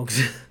his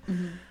dogs.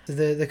 So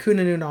the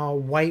Cúnanún are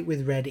white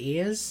with red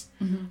ears.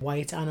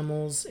 White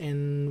animals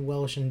in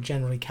Welsh and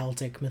generally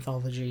Celtic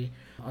mythology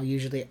are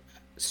usually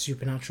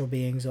supernatural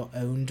beings or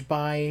owned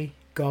by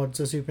gods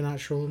or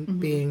supernatural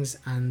beings,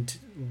 and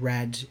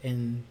red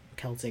in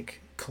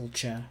Celtic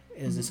culture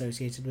is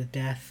associated with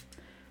death.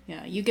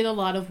 Yeah, you get a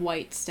lot of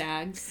white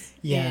stags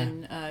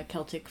in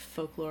Celtic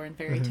folklore and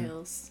fairy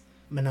tales.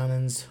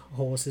 Manannan's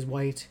horse is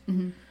white.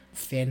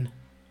 Finn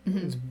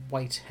is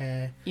white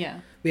hair. Yeah.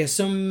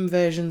 Some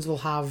versions will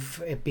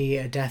have it be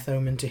a death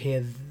omen to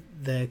hear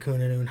the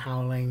Cúnanún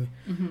howling.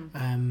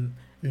 And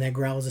their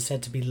growls are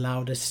said to be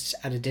loudest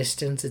at a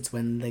distance. It's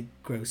when they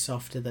grow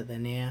softer that they're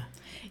near.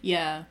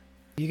 Yeah.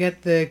 You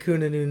get the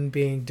Cúnanún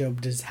being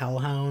dubbed as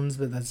hellhounds,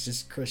 but that's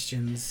just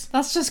Christians.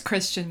 That's just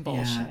Christian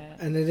bullshit. Yeah,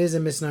 and it is a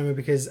misnomer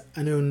because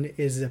Anun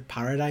is a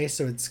paradise,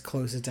 so it's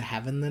closer to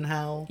heaven than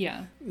hell.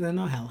 Yeah. They're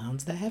not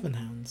hellhounds, they're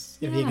heavenhounds.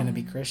 If you're going to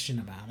be Christian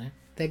about it.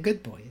 They're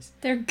good boys.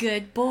 They're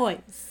good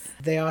boys.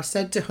 They are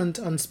said to hunt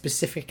on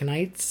specific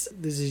nights.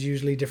 This is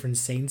usually different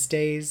saints'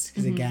 days,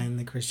 because again,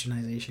 the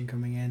Christianization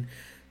coming in.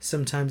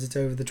 Sometimes it's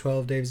over the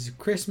 12 days of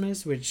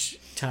Christmas, which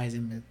ties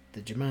in with the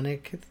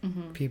Germanic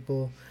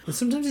people. And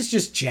sometimes it's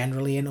just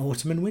generally in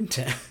autumn and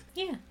winter.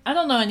 Yeah. I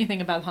don't know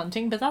anything about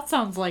hunting, but that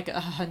sounds like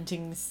a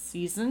hunting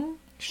season.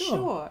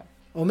 Sure.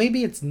 Or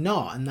maybe it's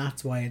not, and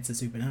that's why it's a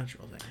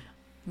supernatural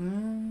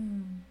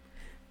thing.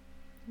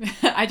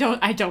 I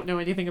don't know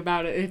anything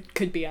about it. It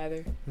could be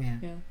either. Yeah.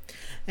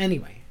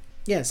 Anyway,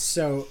 yes,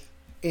 so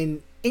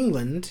in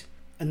England,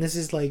 and this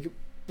is like,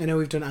 I know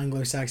we've done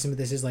Anglo-Saxon, but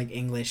this is like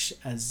English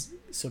as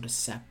sort of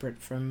separate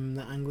from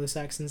the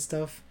Anglo-Saxon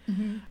stuff.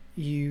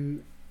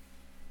 You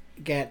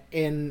get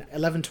in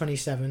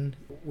 1127,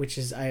 which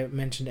is I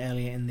mentioned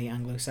earlier in the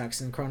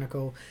Anglo-Saxon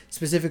Chronicle,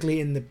 specifically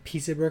in the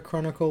Peterborough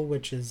Chronicle,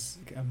 which is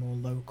a more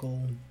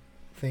local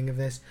thing of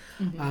this.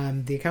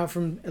 The account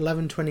from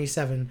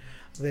 1127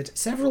 that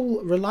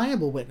several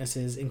reliable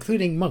witnesses,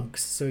 including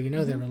monks, so you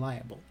know they're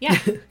reliable,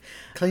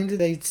 claimed that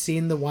they'd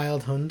seen the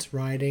Wild Hunt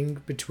riding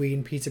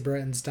between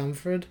Peterborough and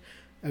Stamford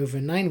over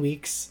 9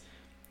 weeks,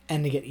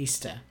 ending at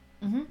Easter.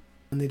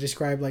 And they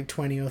describe like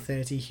 20 or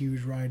 30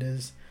 huge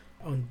riders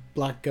on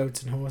black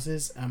goats and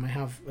horses. I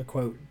have a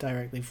quote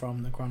directly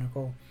from the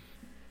Chronicle.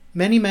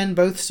 Many men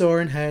both saw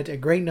and heard a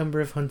great number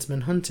of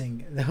huntsmen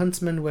hunting. The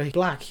huntsmen were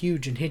black,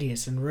 huge, and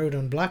hideous, and rode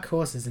on black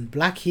horses and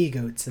black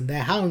he-goats, and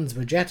their hounds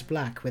were jet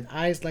black, with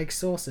eyes like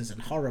saucers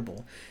and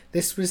horrible.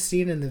 This was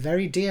seen in the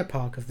very deer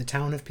park of the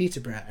town of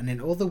Peterborough, and in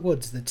all the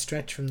woods that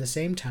stretch from the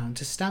same town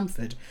to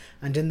Stamford,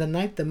 and in the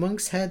night the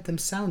monks heard them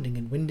sounding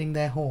and winding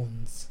their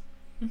horns.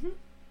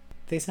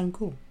 They sound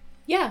cool.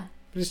 Yeah.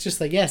 But it's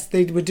just like, yes,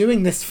 they were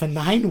doing this for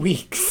 9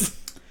 weeks.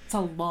 It's a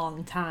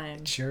long time.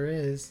 It sure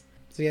is.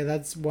 So yeah,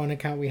 that's one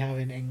account we have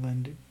in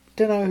England.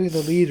 Don't know who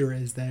the leader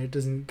is there. It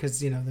doesn't, because,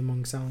 the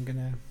monks aren't going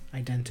to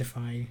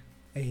identify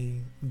a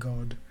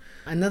god.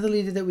 Another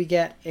leader that we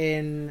get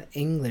in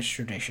English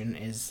tradition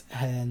is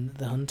Herne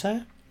the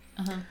Hunter.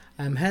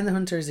 Herne the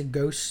Hunter is a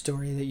ghost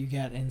story that you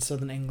get in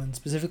southern England,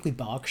 specifically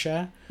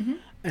Berkshire.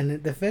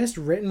 And the first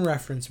written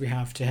reference we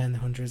have to Herne the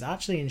Hunter is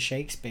actually in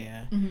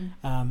Shakespeare,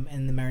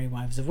 in The Merry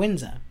Wives of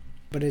Windsor.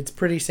 But it's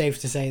pretty safe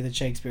to say that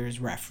Shakespeare is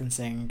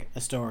referencing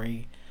a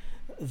story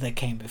that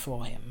came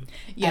before him,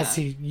 as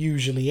he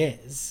usually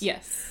is.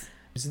 Yes.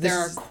 So there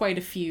are quite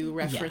a few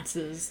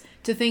references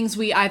to things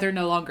we either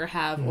no longer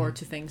have or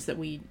to things that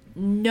we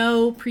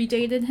know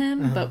predated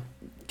him, but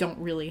don't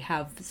really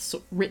have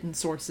written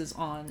sources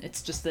on.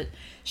 It's just that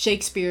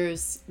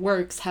Shakespeare's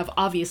works have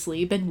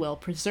obviously been well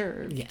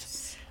preserved.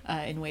 Yes.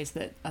 In ways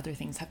that other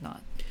things have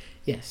not.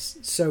 Yes.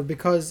 So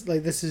because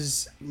this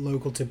is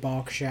local to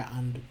Berkshire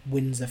and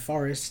Windsor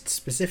Forest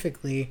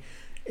specifically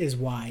is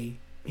why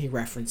he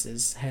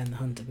references Herne the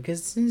Hunter,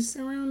 because he's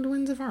around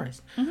Windsor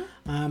Forest.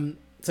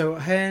 So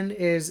Herne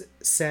is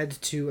said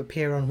to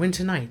appear on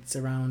winter nights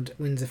around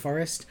Windsor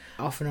Forest,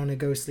 often on a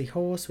ghostly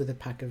horse with a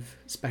pack of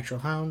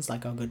spectral hounds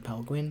like our good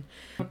pal Gwyn.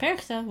 Or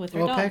Perchta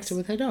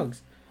with her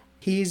dogs.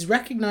 He's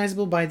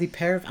recognisable by the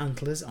pair of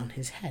antlers on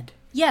his head.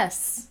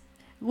 Yes.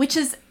 Which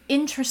is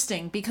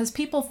interesting because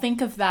people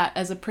think of that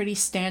as a pretty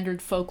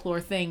standard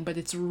folklore thing, but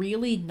it's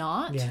really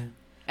not. Yeah.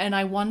 And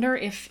I wonder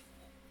if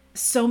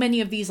so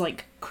many of these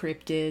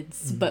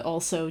cryptids, but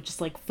also just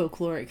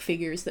folkloric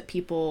figures that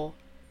people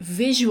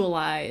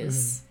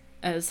visualize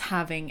as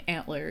having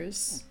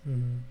antlers,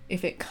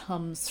 if it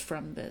comes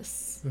from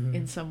this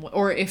in some way,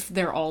 or if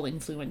they're all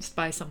influenced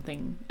by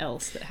something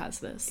else that has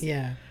this.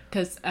 Yeah.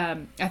 Because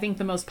I think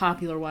the most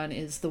popular one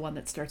is the one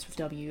that starts with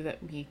W that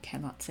we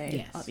cannot say,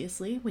 Yes.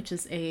 obviously, which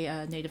is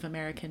a Native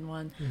American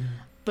one. Mhm.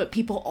 But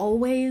people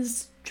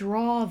always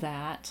draw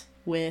that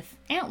with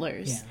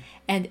antlers. Yeah.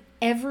 And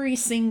every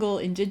single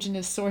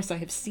indigenous source I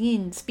have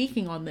seen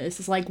speaking on this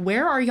is like,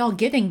 where are y'all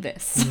getting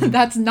this?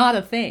 That's not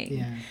a thing.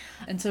 Yeah.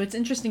 And so it's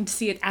interesting to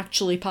see it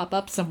actually pop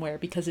up somewhere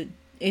because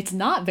it's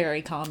not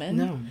very common.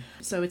 No.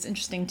 So it's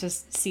interesting to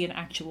see an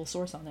actual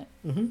source on it.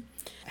 Mm-hmm.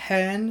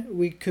 Hen,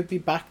 we could be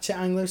back to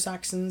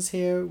Anglo-Saxons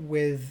here,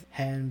 with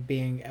Hen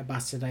being a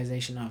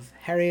bastardization of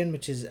Herion,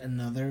 which is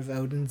another of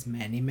Odin's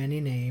many, many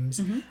names.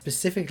 Mm-hmm.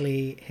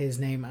 Specifically, his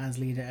name as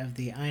leader of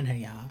the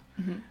Einherjar.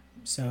 Mm-hmm.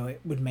 So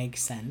it would make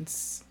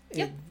sense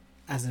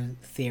as a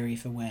theory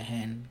for where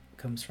Hen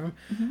comes from,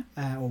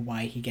 or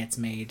why he gets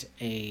made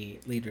a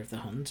leader of the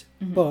hunt.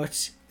 Mm-hmm.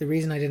 But the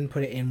reason I didn't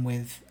put it in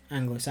with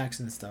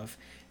Anglo-Saxon stuff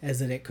is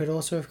that it could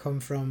also have come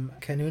from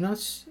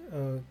Cernunnos,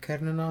 or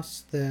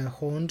Cernunnos, the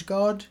horned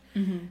god,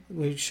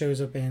 which shows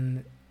up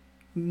in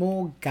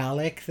more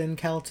Gallic than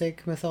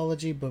Celtic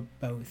mythology, but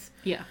both.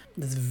 Yeah.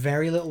 There's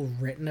very little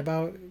written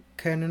about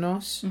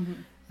Cernunnos. Mm-hmm.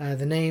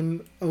 The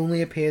name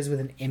only appears with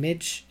an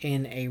image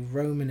in a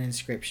Roman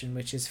inscription,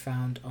 which is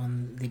found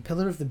on the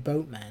Pillar of the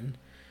Boatmen,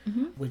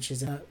 which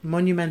is a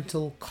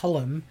monumental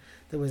column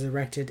that was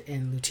erected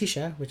in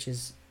Lutetia, which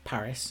is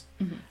Paris.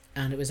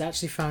 And it was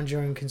actually found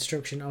during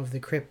construction of the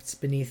crypts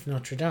beneath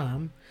Notre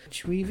Dame,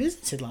 which we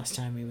visited last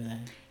time we were there.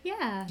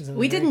 Yeah. Isn't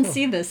We that very didn't cool?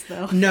 see this,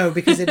 though. No,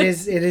 because it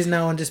is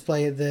now on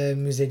display at the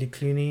Musée de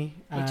Cluny.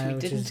 Which we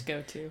didn't is,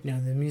 go to. No,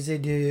 the Musée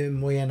du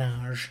Moyen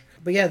Âge.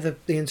 But yeah, the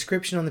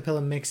inscription on the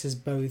pillar mixes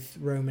both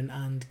Roman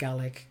and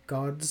Gallic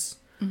gods.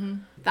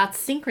 That's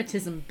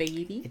syncretism,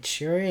 baby. It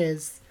sure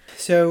is.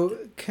 So,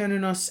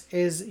 Cernunnos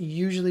is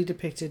usually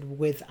depicted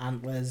with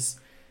antlers,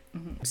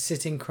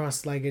 sitting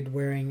cross-legged,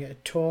 wearing a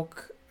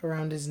torque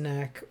around his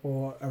neck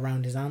or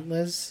around his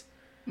antlers.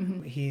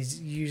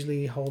 He's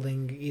usually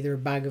holding either a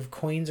bag of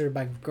coins or a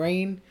bag of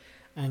grain,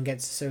 and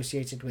gets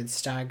associated with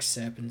stags,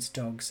 serpents,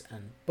 dogs,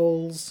 and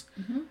bulls.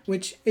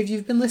 Which, if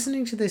you've been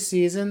listening to this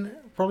season,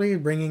 probably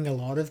ringing a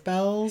lot of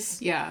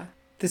bells. Yeah.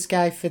 This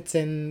guy fits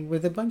in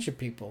with a bunch of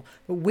people,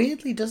 but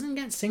weirdly doesn't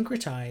get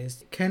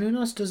syncretized.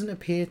 Cernunnos doesn't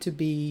appear to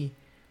be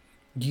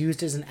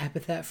used as an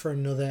epithet for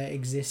another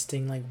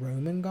existing like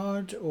Roman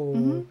god,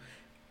 or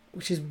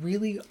which is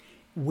really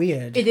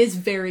weird. It is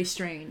very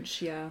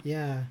strange, yeah.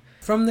 Yeah.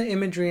 From the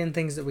imagery and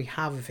things that we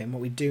have of him,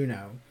 what we do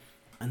know,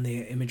 and the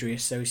imagery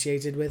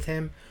associated with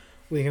him,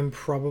 we can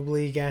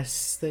probably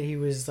guess that he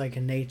was like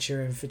a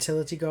nature and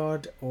fertility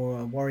god or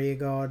a warrior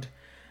god.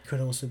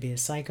 Could also be a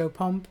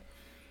psychopomp,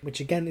 which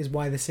again is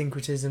why the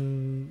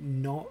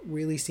syncretism not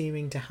really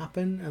seeming to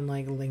happen and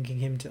like linking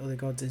him to other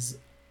gods is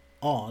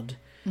odd,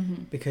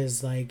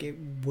 because like it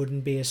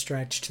wouldn't be a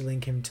stretch to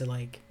link him to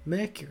like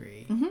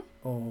Mercury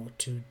or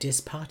to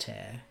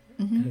Dispater,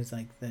 who's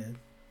like the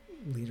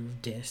leader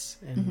of Dis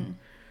in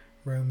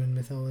Roman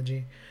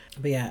mythology.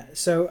 But yeah,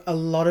 so a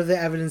lot of the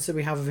evidence that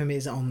we have of him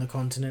is on the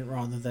continent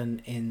rather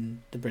than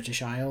in the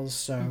British Isles,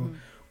 so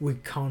we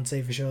can't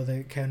say for sure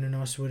that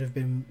Cernunnos would have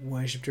been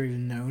worshipped or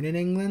even known in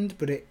England,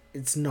 but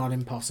it's not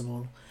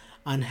impossible.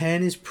 And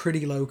Hen is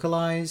pretty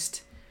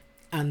localised,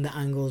 and the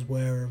Angles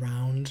were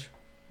around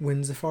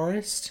Windsor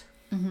Forest.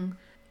 And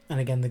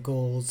again, the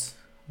Gauls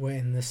were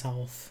in the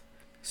south.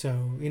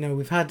 So, you know,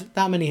 we've had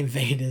that many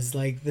invaders,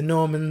 like the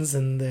Normans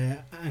and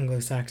the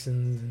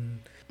Anglo-Saxons.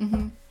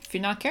 And If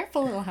you're not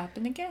careful, it'll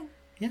happen again.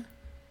 yeah.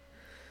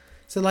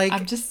 So, like...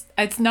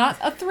 It's not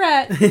a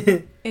threat.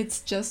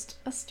 It's just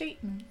a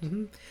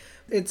statement.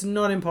 It's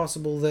not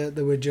impossible that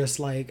there were just,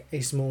 like,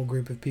 a small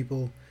group of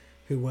people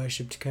who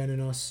worshipped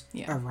Cernunnos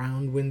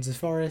around Windsor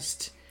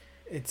Forest.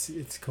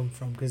 It's come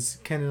from, because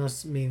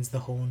Cernunnos means the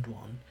horned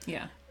one.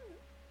 Yeah.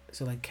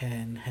 So, like,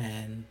 Cairn,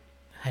 hen,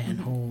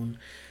 horn.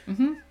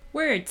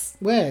 Words.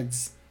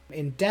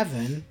 In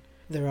Devon,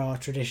 there are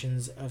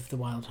traditions of the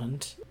Wild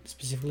Hunt,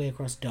 specifically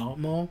across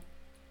Dartmoor.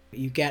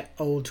 You get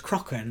Old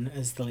Crochan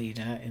as the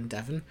leader in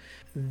Devon.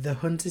 The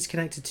hunt is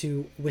connected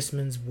to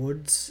Wisman's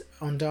Woods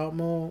on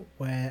Dartmoor,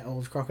 where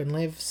Old Crochan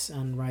lives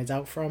and rides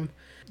out from.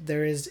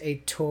 There is a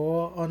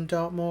tour on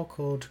Dartmoor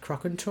called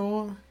Crochan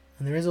Tour,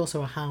 and there is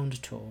also a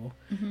hound tour,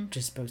 which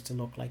is supposed to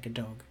look like a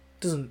dog.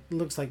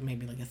 Looks like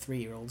maybe like a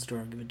 3-year-old's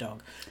drawing of a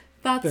dog.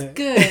 That's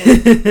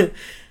good.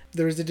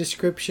 There is a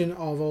description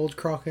of Old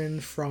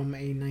Crochan from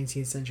a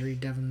 19th century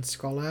Devon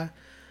scholar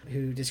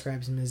who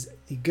describes him as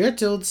the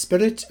girdled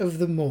spirit of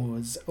the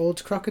moors,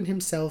 Old Crochan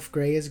himself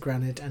grey as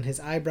granite, and his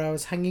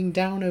eyebrows hanging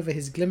down over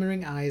his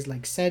glimmering eyes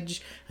like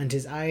sedge, and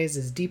his eyes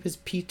as deep as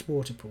peat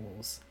water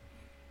pools.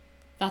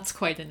 That's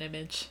quite an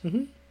image.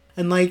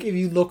 And like, if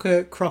you look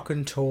at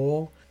Crochan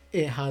Tor,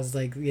 it has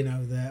like, you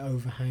know, the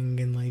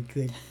overhang and like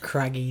the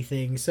craggy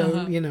thing.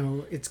 So, you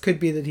know, it could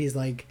be that he's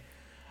like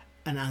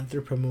an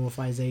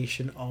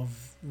anthropomorphization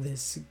of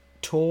this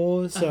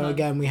Tor. So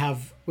again,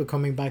 we're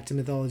coming back to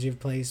mythology of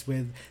place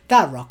with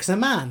that rock's a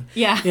man.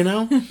 Yeah. You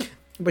know?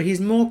 But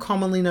he's more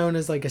commonly known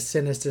as like a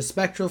sinister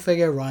spectral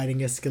figure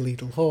riding a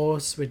skeletal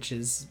horse, which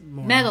is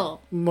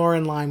more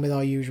in line with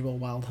our usual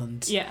Wild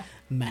Hunt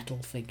metal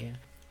figure.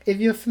 If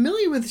you're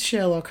familiar with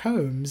Sherlock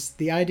Holmes,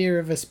 the idea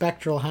of a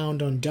spectral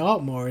hound on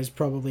Dartmoor is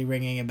probably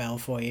ringing a bell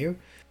for you.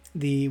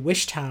 The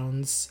Wished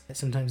Hounds,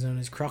 sometimes known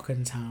as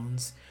Crochan's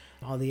Hounds,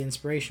 are the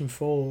inspiration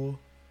for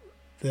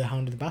the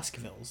Hound of the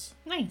Baskervilles.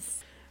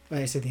 Nice.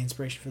 Well, I say the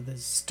inspiration for the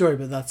story,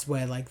 but that's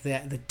where like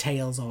the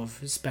tales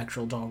of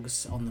spectral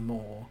dogs on the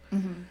moor.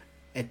 Mm-hmm.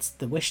 It's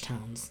the Wished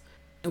Hounds,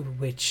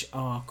 which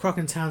are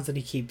Crochan's Hounds that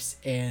he keeps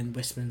in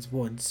Wistman's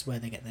Woods, where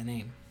they get their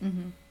name.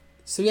 Mm-hmm.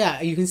 So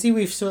yeah, you can see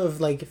we've sort of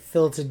like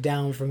filtered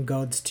down from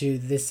gods to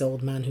this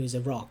old man who's a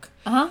rock.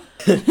 Uh-huh.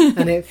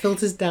 And it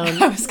filters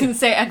down... I was going to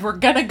say, and we're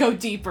going to go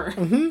deeper.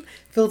 Mm-hmm.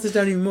 Filters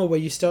down even more, where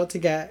you start to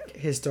get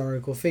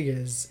historical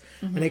figures.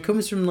 Mm-hmm. And it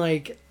comes from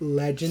like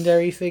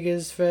legendary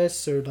figures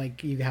first. So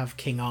like you have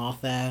King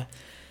Arthur,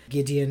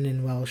 Gideon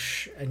in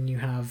Welsh, and you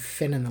have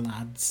Finn and the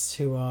lads,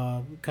 who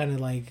are kind of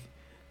like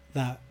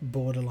that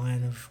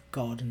borderline of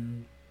god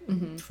and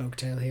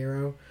folktale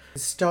hero. It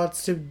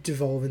starts to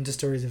devolve into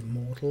stories of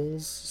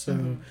mortals.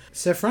 So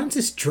Sir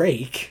Francis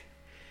Drake,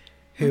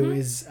 who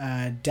is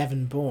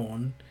Devon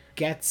born,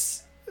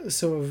 gets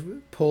sort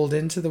of pulled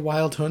into the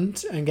Wild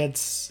Hunt and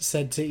gets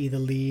said to either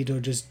lead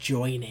or just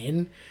join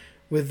in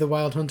with the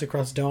Wild Hunt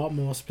across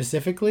Dartmoor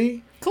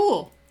specifically.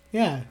 Cool.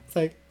 Yeah, it's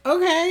like,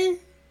 okay,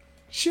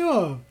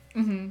 sure.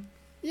 Mm-hmm.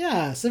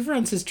 Yeah, Sir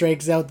Francis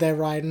Drake's out there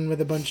riding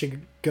with a bunch of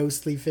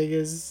ghostly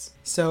figures.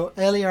 So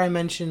earlier I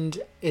mentioned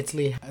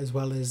Italy, as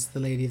well as the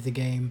Lady of the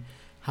Game,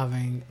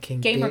 having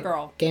Gamer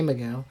Girl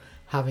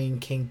having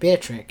King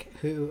Beorhtric,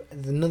 who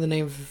is another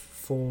name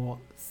for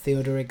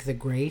Theodoric the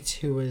Great,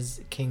 who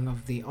was king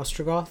of the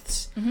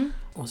Ostrogoths. Mm-hmm.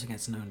 Also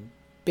gets known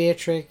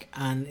Beorhtric,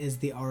 and is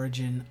the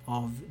origin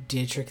of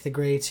Dietrich the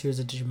Great, who is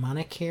a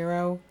Germanic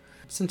hero.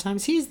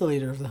 Sometimes he's the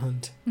leader of the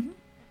hunt. Mm-hmm.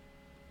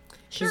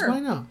 Sure. Why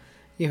not?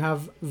 You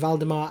have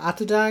Valdemar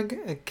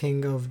Atterdag, a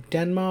king of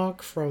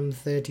Denmark from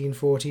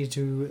 1340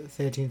 to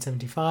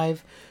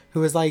 1375, who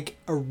was like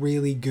a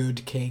really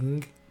good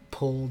king,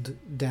 pulled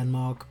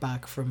Denmark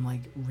back from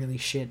like really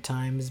shit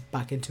times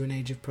back into an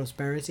age of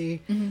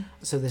prosperity. Mm-hmm.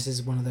 So this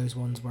is one of those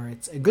ones where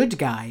it's a good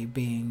guy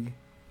being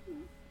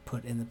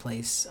put in the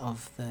place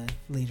of the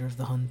leader of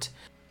the hunt.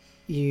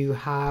 You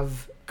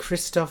have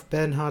Christoph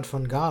Bernhard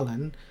von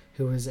Galen,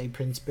 who was a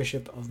Prince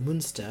Bishop of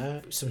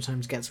Munster,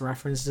 sometimes gets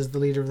referenced as the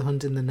leader of the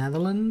hunt in the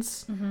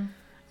Netherlands. Mm-hmm.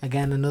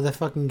 Again, another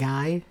fucking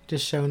guy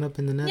just showing up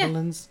in the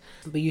Netherlands.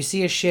 Yeah. But you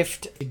see a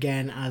shift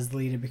again as the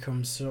leader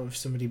becomes sort of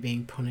somebody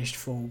being punished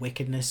for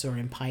wickedness or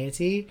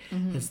impiety.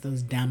 Mm-hmm. It's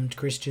those damned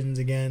Christians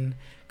again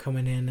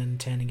coming in and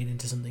turning it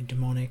into something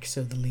demonic,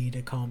 so the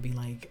leader can't be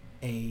like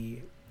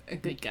a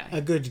good guy.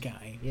 A good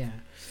guy, yeah.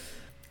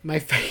 My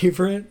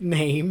favourite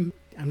name,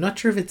 I'm not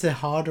sure if it's a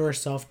hard or a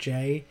soft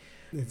J,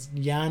 it's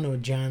Jan or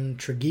Jan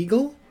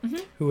Tregeagle,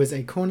 who was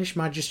a Cornish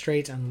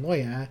magistrate and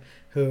lawyer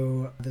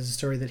who, there's a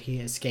story that he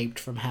escaped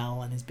from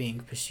hell and is being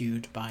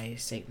pursued by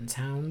Satan's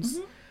hounds.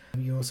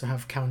 Mm-hmm. You also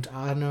have Count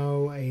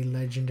Arno, a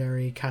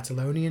legendary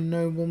Catalonian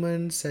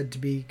nobleman said to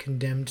be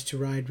condemned to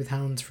ride with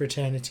hounds for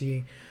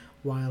eternity,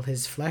 while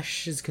his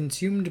flesh is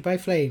consumed by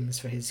flames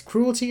for his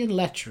cruelty and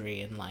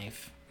lechery in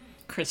life.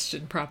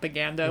 Christian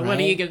propaganda. Right? What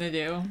are you going to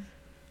do?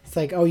 It's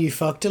like, oh, you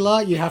fucked a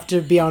lot? You have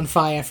to be on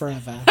fire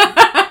forever.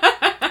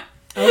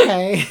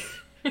 Okay.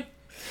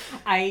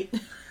 I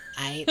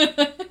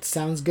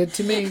sounds good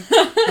to me.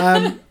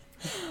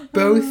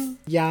 Both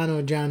Jan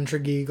or Jan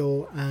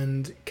Tregeagle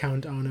and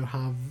Count Arno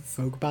have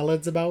folk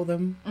ballads about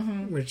them,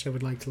 which I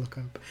would like to look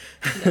up.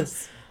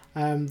 Yes.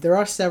 There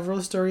are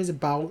several stories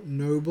about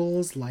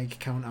nobles like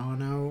Count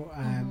Arno,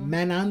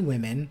 men and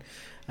women,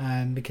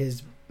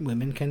 because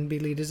women can be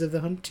leaders of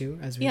the hunt too,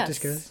 as we've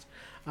discussed.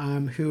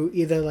 Who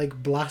either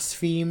like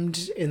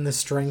blasphemed in the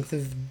strength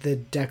of the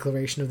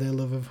declaration of their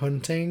love of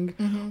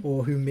hunting,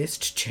 or who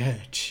missed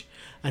church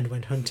and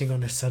went hunting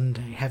on a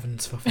Sunday,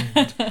 heavens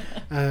forfend.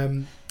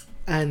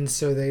 And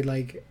so they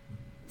like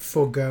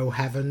forgo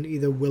heaven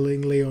either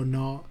willingly or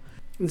not.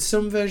 In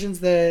some versions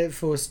they're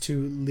forced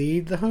to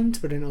lead the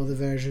hunt, but in other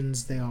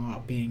versions they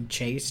are being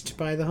chased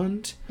by the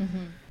hunt.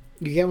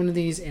 You get one of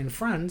these in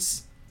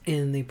France.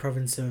 In the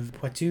province of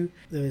Poitou,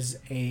 there's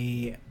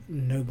a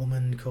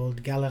nobleman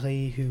called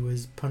Gallery who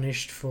was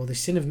punished for the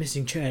sin of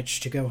missing church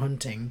to go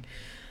hunting,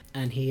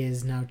 and he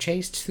is now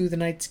chased through the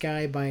night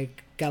sky by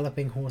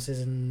galloping horses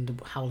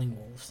and howling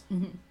wolves.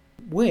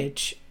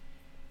 Which,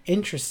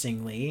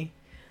 interestingly,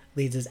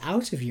 leads us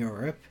out of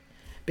Europe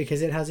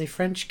because it has a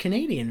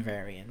French-Canadian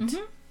variant.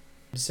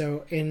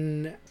 So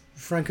in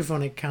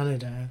Francophonic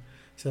Canada,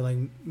 so like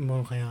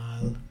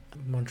Montreal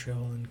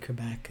and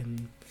Quebec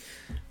and...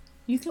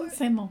 You can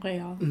say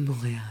Montreal.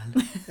 Montreal.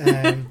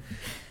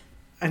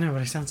 I know,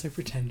 but I sound so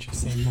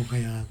pretentious saying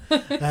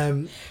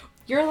Montreal.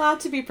 You're allowed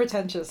to be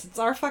pretentious. It's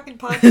our fucking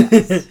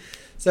podcast.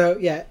 So,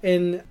 yeah,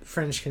 in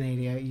French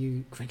Canadian...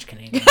 in French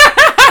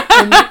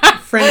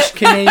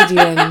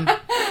Canadian...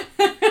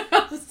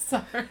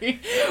 Sorry.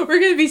 We're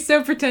going to be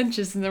so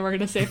pretentious and then we're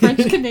going to say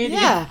French Canadian.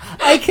 Yeah,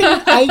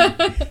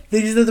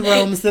 these are the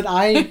realms that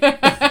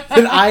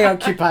I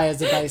occupy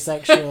as a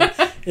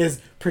bisexual,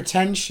 is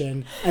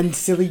pretension and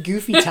silly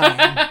goofy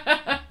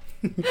time.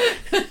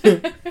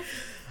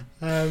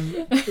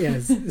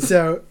 Yes,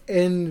 so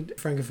in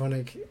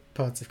francophonic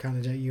parts of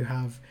Canada, you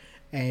have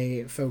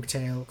a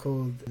folktale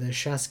called the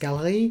Chasse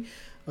Galerie,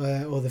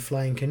 or the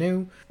Flying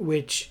Canoe,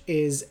 which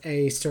is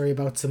a story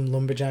about some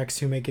lumberjacks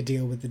who make a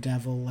deal with the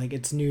devil. Like,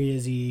 it's New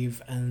Year's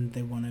Eve and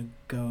they want to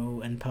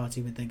go and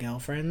party with their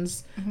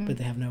girlfriends, but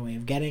they have no way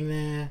of getting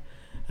there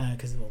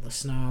because of all the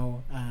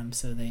snow.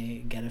 So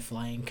they get a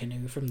flying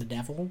canoe from the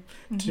devil.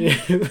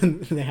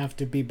 They have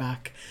to be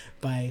back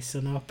by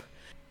sunup.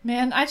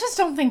 Man, I just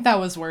don't think that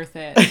was worth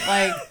it.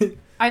 Like,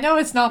 I know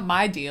it's not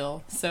my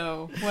deal,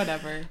 so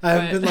whatever.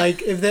 But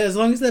like, as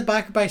long as they're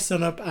back by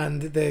sunup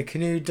and the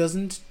canoe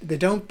they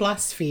don't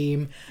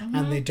blaspheme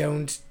and they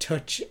don't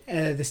touch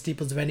the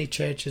steeples of any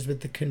churches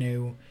with the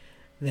canoe,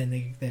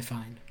 then they're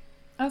fine.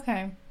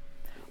 Okay.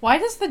 Why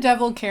does the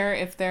devil care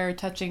if they're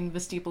touching the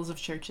steeples of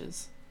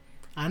churches?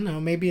 I don't know,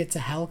 maybe it's a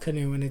hell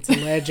canoe and it's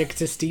allergic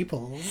to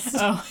steeples.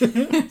 Oh,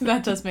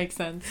 that does make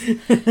sense.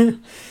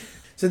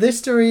 So this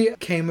story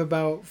came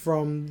about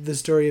from the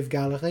story of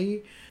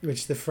Galerie,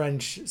 which the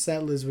French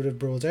settlers would have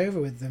brought over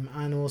with them,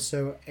 and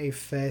also a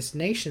First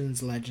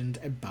Nations legend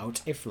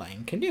about a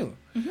flying canoe.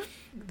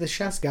 The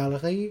Chasse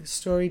Galerie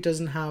story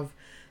doesn't have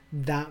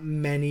that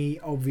many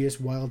obvious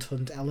wild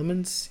hunt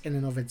elements in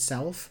and of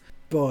itself,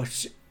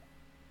 but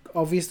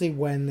obviously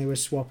when they were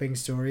swapping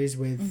stories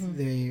with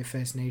the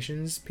First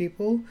Nations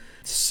people,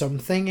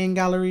 something in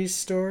Galerie's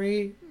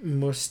story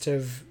must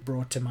have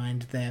brought to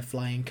mind their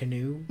flying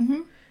canoe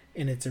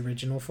in its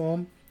original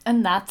form.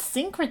 And that's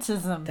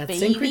syncretism, That's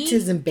baby.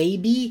 syncretism,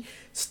 baby.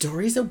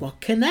 Stories are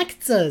what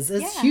connects us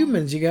as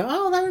humans. You go,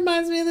 oh, that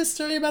reminds me of this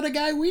story about a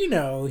guy we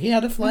know. He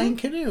had a flying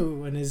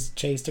canoe and is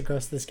chased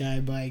across the sky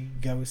by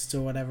ghosts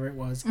or whatever it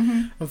was.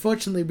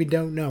 Unfortunately, we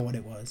don't know what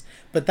it was.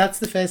 But that's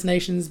the First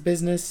Nations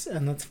business,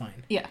 and that's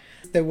fine. Yeah.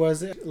 There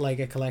was like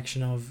a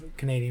collection of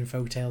Canadian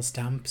folktale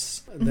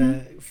stamps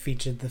that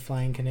featured the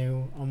flying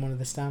canoe on one of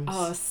the stamps.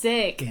 Oh,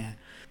 sick. Yeah.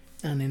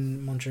 And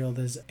in Montreal,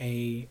 there's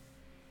a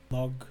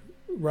log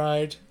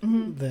ride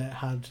that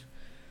had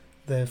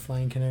the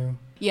flying canoe.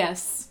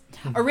 Yes.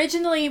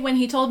 Originally, when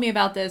he told me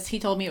about this, he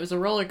told me it was a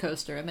roller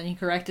coaster, and then he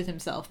corrected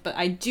himself. But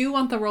I do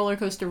want the roller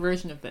coaster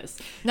version of this.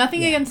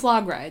 Nothing against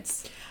log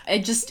rides.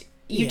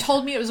 You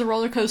told me it was a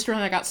roller coaster,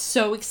 and I got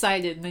so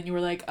excited, and then you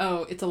were like,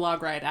 oh, it's a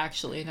log ride,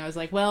 actually. And I was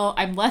like, well,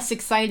 I'm less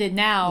excited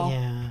now.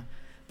 Yeah.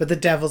 But the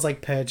devil's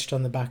like perched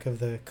on the back of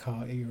the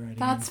car you're riding.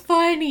 That's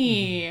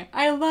funny.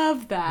 I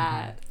love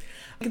that.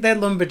 They're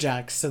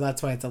lumberjacks, so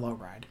that's why it's a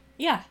log ride.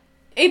 Yeah.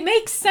 It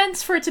makes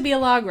sense for it to be a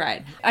log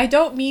ride. I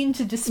don't mean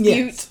to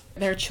dispute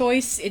their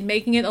choice in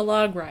making it a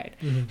log ride.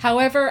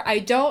 However, I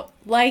don't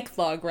like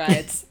log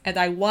rides, and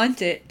I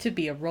want it to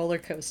be a roller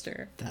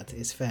coaster. That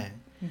is fair.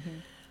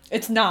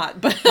 It's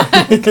not, but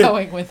I'm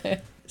going with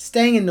it.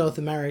 Staying in North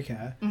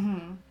America,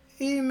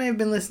 you may have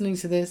been listening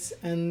to this,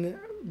 and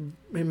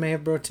it may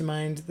have brought to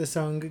mind the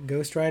song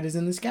Ghost Riders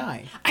in the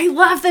Sky. I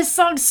love this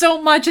song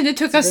so much, and it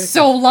took us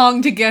so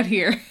long to get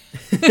here.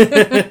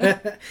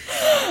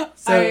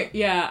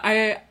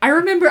 I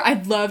remember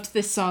I loved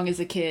this song as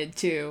a kid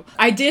too.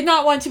 I did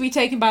not want to be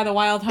taken by the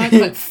wild hunt,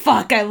 but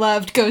fuck, I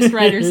loved Ghost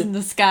Riders in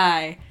the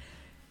Sky.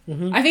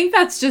 I think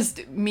that's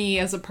just me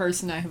as a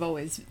person. I have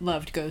always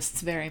loved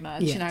ghosts very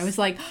much. And I was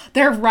like,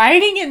 they're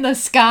riding in the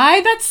sky?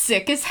 That's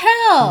sick as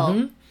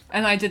hell.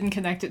 And I didn't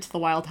connect it to the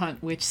wild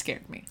hunt, which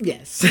scared me.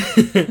 Yes.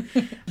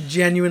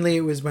 Genuinely,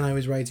 it was when I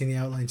was writing the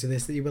outline to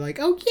this that you were like,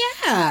 oh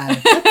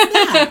yeah,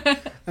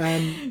 that's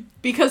that.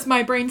 Because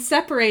my brain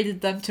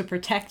separated them to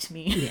protect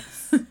me.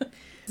 Yes.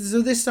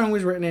 So this song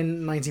was written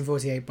in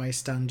 1948 by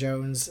Stan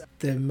Jones.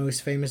 The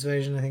most famous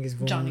version, I think, is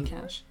Johnny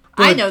Cash.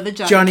 Well, I know the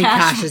Johnny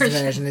Cash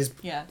version is,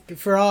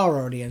 for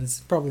our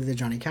audience, probably the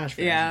Johnny Cash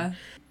version. Yeah.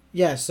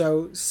 Yeah,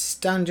 so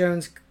Stan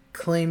Jones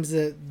claims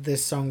that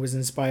this song was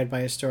inspired by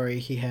a story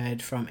he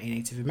heard from a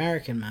Native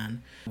American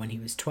man when he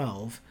was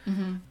 12.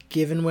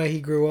 Given where he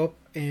grew up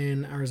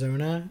in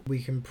Arizona,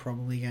 we can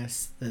probably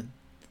guess that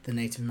the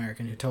Native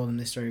American who told him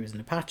this story was an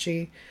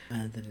Apache,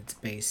 and that it's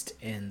based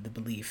in the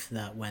belief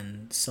that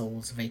when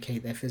souls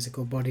vacate their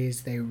physical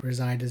bodies, they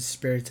reside as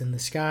spirits in the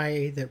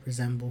sky that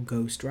resemble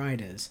ghost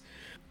riders.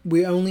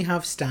 We only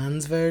have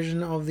Stan's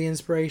version of the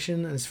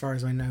inspiration. As far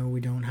as I know, we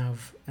don't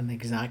have an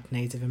exact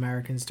Native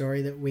American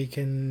story that we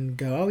can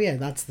go, oh yeah,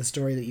 that's the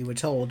story that you were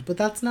told, but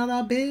that's not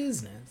our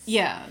business.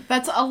 Yeah,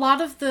 that's a lot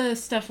of the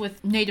stuff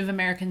with Native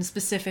Americans,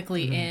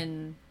 specifically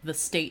in the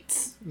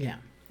States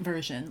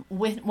version.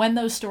 When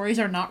those stories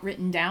are not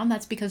written down,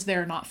 that's because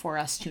they're not for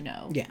us to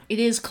know. Yeah. It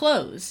is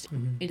closed.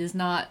 It is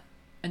not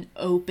an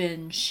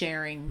open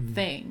sharing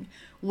thing.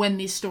 When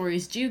these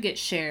stories do get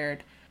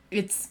shared,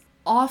 it's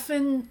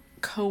often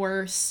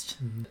coerced.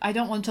 I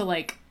don't want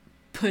to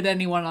put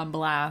anyone on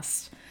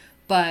blast,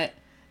 but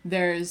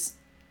there's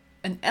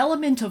an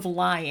element of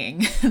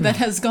lying that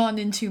has gone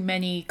into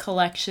many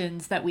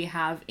collections that we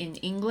have in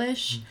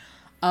English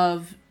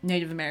of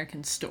Native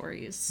American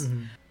stories.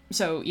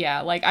 So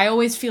yeah, like I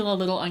always feel a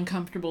little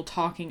uncomfortable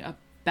talking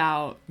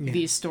about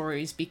these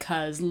stories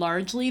because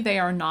largely they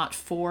are not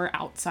for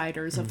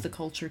outsiders of the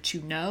culture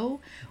to know.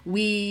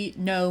 We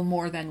know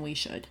more than we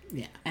should.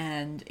 Yeah.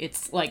 And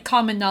it's like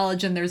common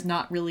knowledge and there's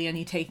not really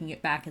any taking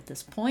it back at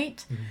this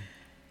point.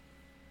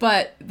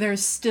 But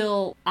there's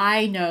still,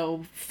 I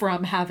know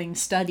from having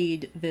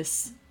studied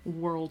this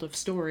world of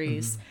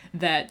stories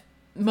that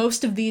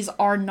most of these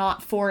are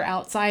not for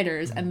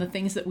outsiders, and the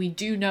things that we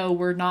do know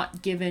were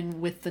not given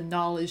with the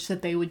knowledge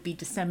that they would be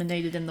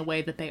disseminated in the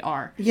way that they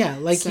are. Yeah,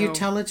 like you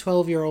tell a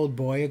 12-year-old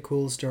boy a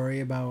cool story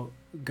about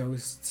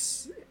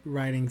ghosts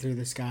riding through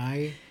the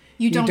sky.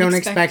 You don't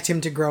expect him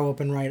to grow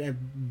up and write a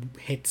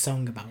hit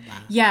song about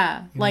that.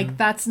 Yeah, like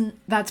that's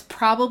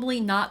probably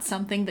not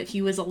something that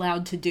he was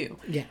allowed to do.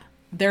 Yeah.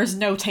 There's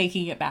no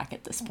taking it back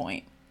at this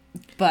point.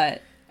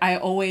 But I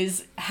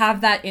always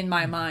have that in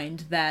my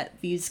mind that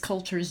these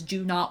cultures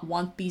do not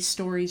want these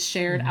stories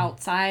shared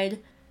outside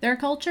their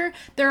culture.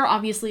 There are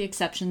obviously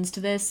exceptions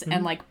to this,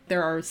 and like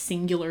there are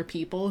singular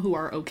people who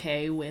are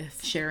okay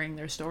with sharing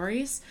their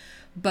stories.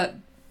 But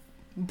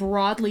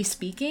broadly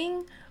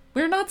speaking,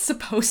 we're not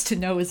supposed to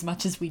know as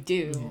much as we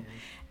do.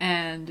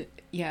 And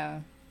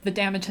yeah, the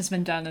damage has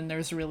been done and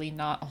there's really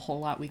not a whole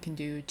lot we can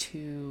do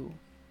to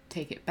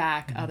take it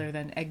back other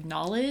than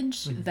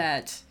acknowledge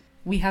that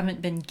we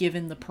haven't been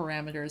given the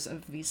parameters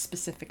of these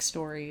specific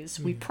stories.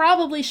 We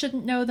probably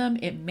shouldn't know them.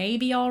 It may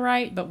be all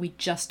right, but we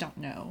just don't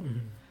know.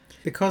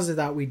 Because of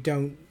that, we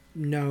don't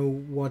know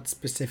what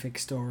specific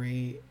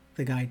story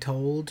the guy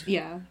told.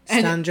 Yeah.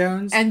 Stan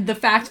Jones. And the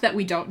fact that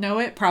we don't know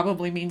it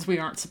probably means we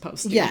aren't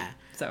supposed to. Yeah.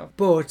 So.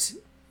 But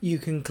you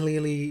can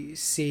clearly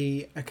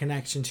see a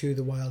connection to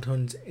the Wild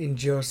Hunt in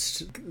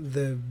just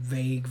the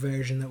vague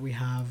version that we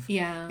have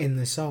in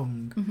the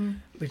song,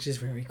 which is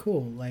very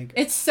cool. Like,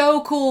 it's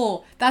so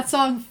cool. That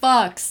song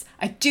fucks.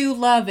 I do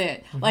love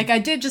it. Like, I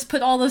did just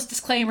put all those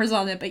disclaimers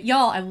on it, but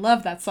y'all, I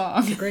love that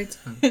song. It's a great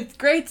song. It's a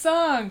great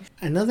song.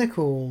 Another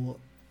cool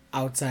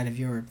outside of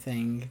Europe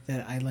thing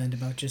that I learned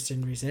about just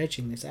in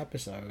researching this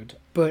episode,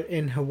 but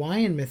in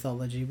Hawaiian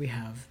mythology we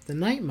have the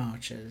night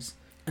marches.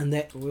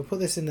 And we'll put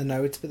this in the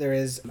notes, but there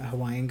is a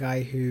Hawaiian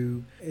guy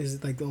who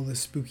is like all the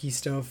spooky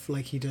stuff,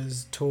 like he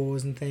does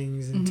tours and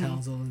things and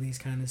tells all of these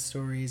kind of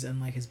stories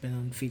and like has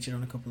been featured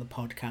on a couple of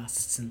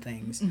podcasts and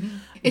things.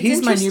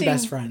 He's my new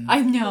best friend.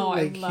 I know,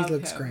 like, I love he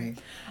looks him. great.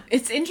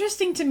 It's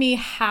interesting to me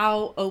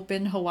how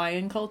open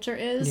Hawaiian culture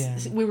is.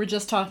 Yeah. We were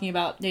just talking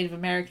about Native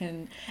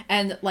American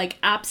and like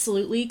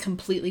absolutely,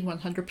 completely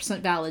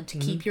 100% valid to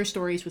keep your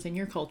stories within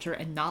your culture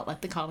and not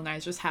let the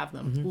colonizers have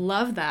them.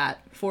 Love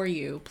that for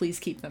you. Please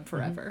keep them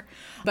forever.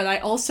 But I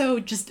also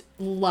just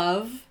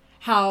love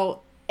how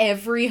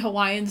every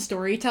Hawaiian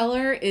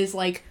storyteller is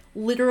like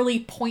literally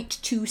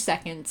 0.2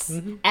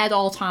 seconds at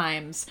all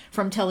times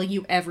from telling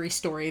you every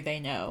story they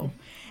know.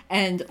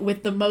 And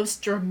with the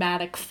most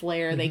dramatic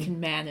flair they can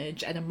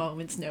manage at a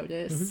moment's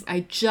notice. I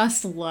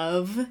just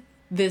love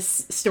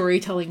this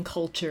storytelling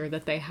culture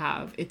that they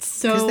have. It's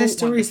so because their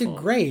stories wonderful.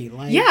 are great.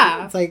 Like,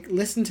 it's like,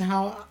 listen to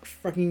how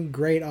fucking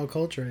great our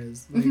culture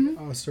is. Like,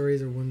 our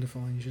stories are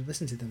wonderful and you should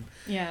listen to them.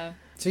 Yeah.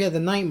 So yeah,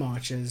 the night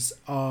marches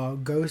are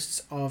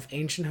ghosts of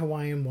ancient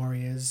Hawaiian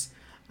warriors,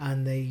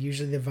 and they're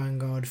usually the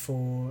vanguard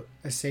for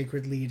a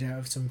sacred leader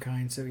of some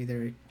kind, so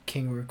either a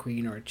king or a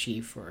queen or a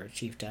chief or a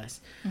chiefess.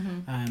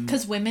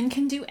 Because women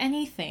can do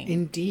anything.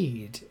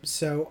 Indeed.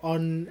 So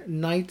on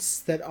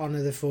nights that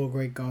honour the four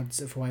great gods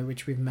of Hawaii,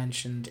 which we've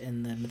mentioned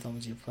in the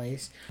Mythology of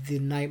Place, the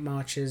night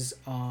marches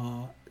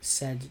are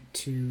said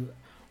to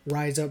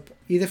rise up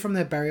either from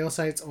their burial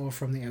sites or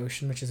from the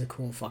ocean, which is a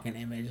cool fucking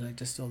image, like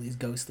just all these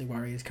ghostly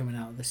warriors coming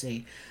out of the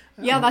sea.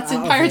 Yeah, that's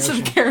in Pirates of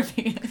the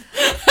Caribbean.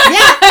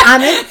 Yeah,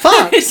 and it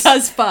fucks. It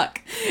does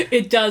fuck.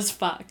 It does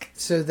fuck.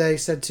 So they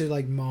said to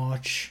like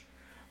march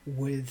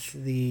with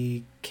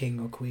the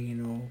king or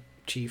queen or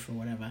chief or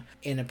whatever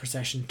in a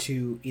procession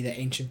to either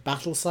ancient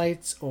battle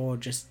sites or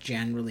just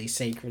generally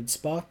sacred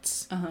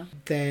spots.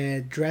 They're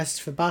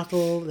dressed for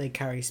battle, they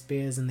carry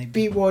spears and they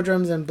beat war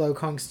drums and blow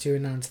conchs to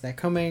announce their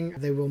coming.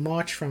 They will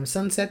march from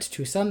sunset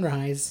to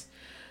sunrise,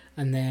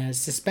 and they're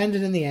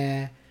suspended in the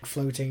air,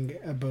 floating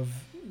above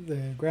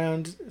the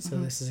ground. So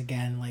this is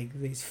again like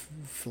these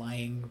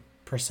flying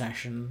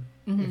procession,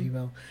 if you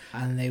will,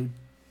 and they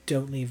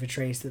don't leave a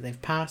trace that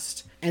they've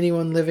passed.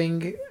 Anyone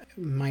living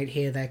might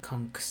hear their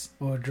conchs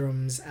or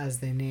drums as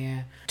they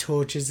near.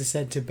 Torches are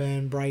said to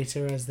burn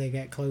brighter as they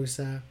get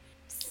closer.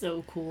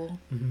 So cool.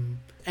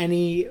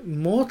 Any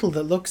mortal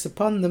that looks at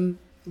them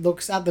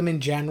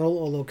in general,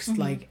 or looks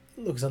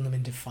on them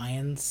in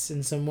defiance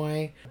in some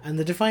way, and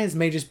the defiance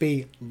may just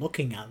be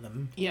looking at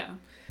them. Yeah.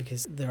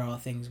 Because there are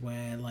things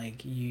where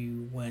like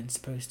you weren't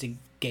supposed to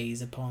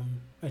gaze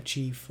upon a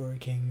chief or a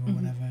king or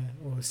whatever,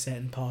 or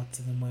certain parts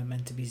of them weren't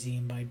meant to be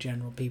seen by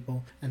general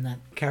people, and that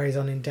carries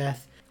on in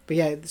death. But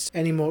yeah,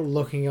 any more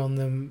looking on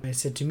them, I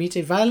said to meet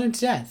a violent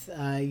death,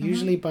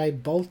 usually by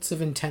bolts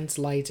of intense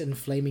light and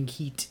flaming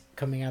heat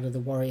coming out of the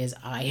warrior's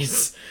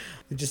eyes.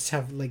 They just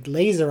have like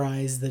laser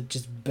eyes that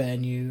just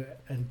burn you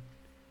and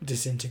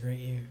disintegrate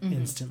you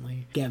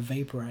instantly. Get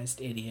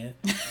vaporized, idiot.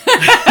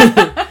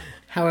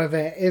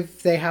 However,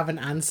 if they have an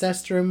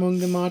ancestor among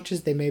the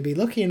marchers, they may be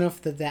lucky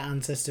enough that their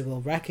ancestor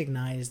will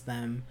recognize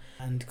them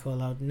and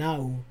call out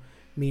 "no,"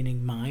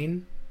 meaning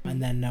mine, and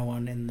then no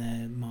one in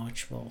the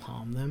march will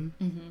harm them,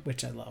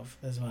 which I love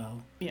as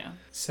well. Yeah.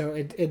 So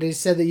it is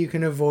said that you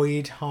can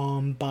avoid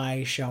harm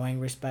by showing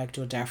respect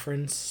or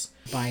deference,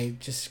 by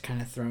just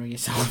kind of throwing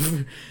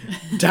yourself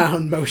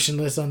down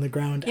motionless on the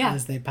ground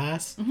as they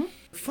pass.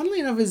 Funnily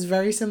enough, it's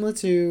very similar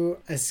to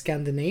a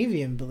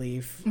Scandinavian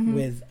belief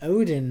with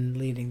Odin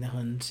leading the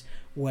hunt,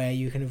 where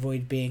you can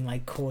avoid being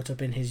like caught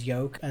up in his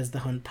yoke as the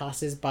hunt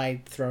passes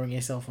by throwing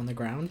yourself on the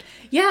ground.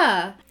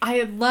 Yeah,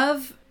 I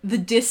love the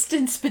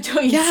distance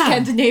between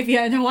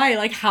Scandinavia and Hawaii.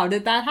 Like, how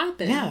did that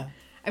happen? Yeah.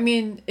 I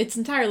mean, it's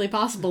entirely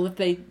possible if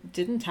they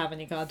didn't have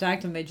any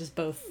contact and they just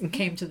both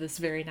came to this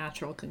very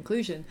natural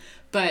conclusion.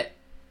 But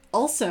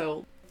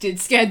also,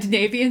 did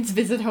Scandinavians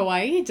visit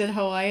Hawaii? Did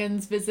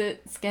Hawaiians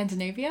visit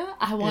Scandinavia?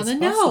 I want to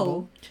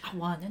know. I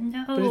want to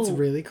know. But it's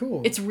really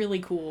cool. It's really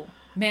cool.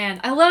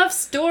 Man, I love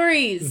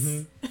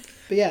stories.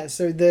 But yeah,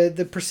 so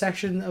the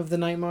procession of the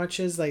night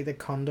marches, like the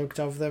conduct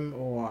of them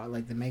or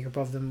like the makeup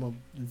of them will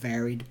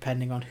vary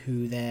depending on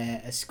who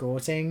they're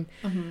escorting.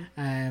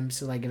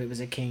 So like if it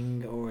was a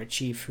king or a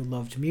chief who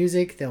loved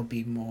music, there'll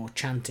be more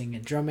chanting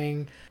and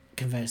drumming.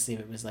 Conversely, if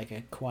it was like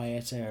a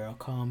quieter or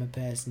calmer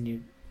person,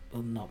 you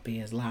will not be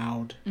as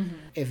loud.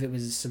 If it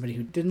was somebody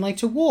who didn't like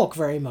to walk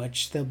very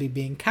much, they'll be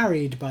being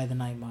carried by the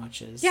night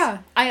marchers.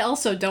 Yeah, I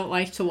also don't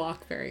like to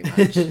walk very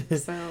much.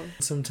 So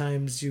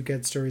sometimes you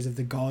get stories of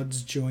the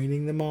gods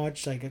joining the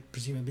march, like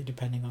presumably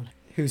depending on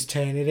whose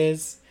turn it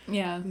is.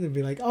 Yeah, they'd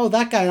be like, "Oh,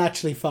 that guy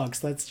actually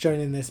fucks. Let's join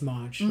in this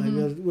march. Like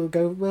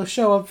we'll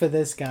show up for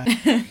this guy."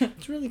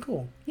 It's really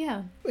cool.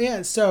 Yeah.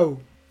 Yeah. So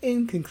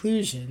in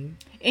conclusion,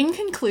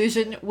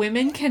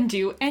 women can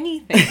do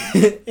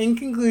anything. In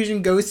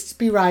conclusion, ghosts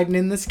be riding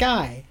in the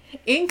sky.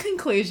 In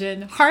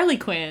conclusion, Harley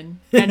Quinn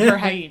and her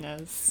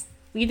hyenas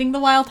leading the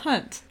wild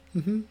hunt.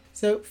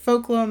 So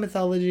folklore,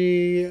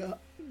 mythology,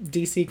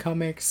 DC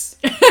Comics,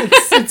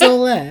 it's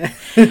all there.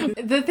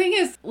 The thing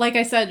is, like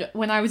I said,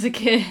 when I was a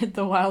kid,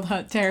 the wild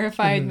hunt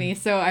terrified me,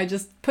 so I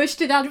just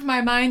pushed it out of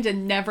my mind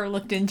and never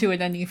looked into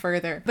it any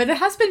further. But it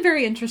has been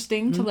very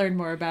interesting to learn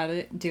more about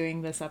it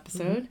doing this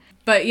episode.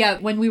 But yeah,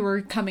 when we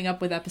were coming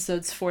up with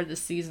episodes for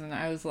this season,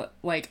 I was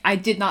like, I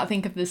did not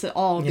think of this at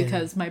all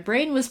because my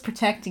brain was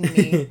protecting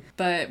me.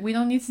 But we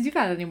don't need to do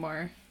that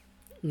anymore.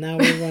 Now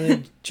we want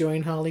to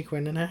join Harley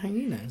Quinn and her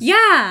hyenas.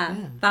 Yeah,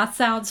 that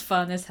sounds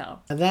fun as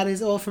hell. That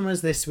is all from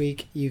us this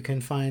week. You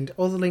can find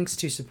all the links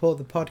to support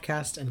the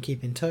podcast and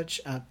keep in touch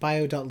at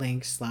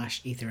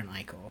bio.link/Ether and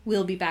Icor.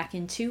 We'll be back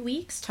in 2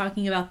 weeks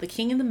talking about the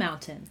King of the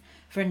Mountain.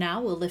 For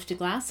now, we'll lift a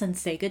glass and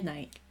say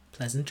goodnight.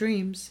 Pleasant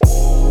dreams.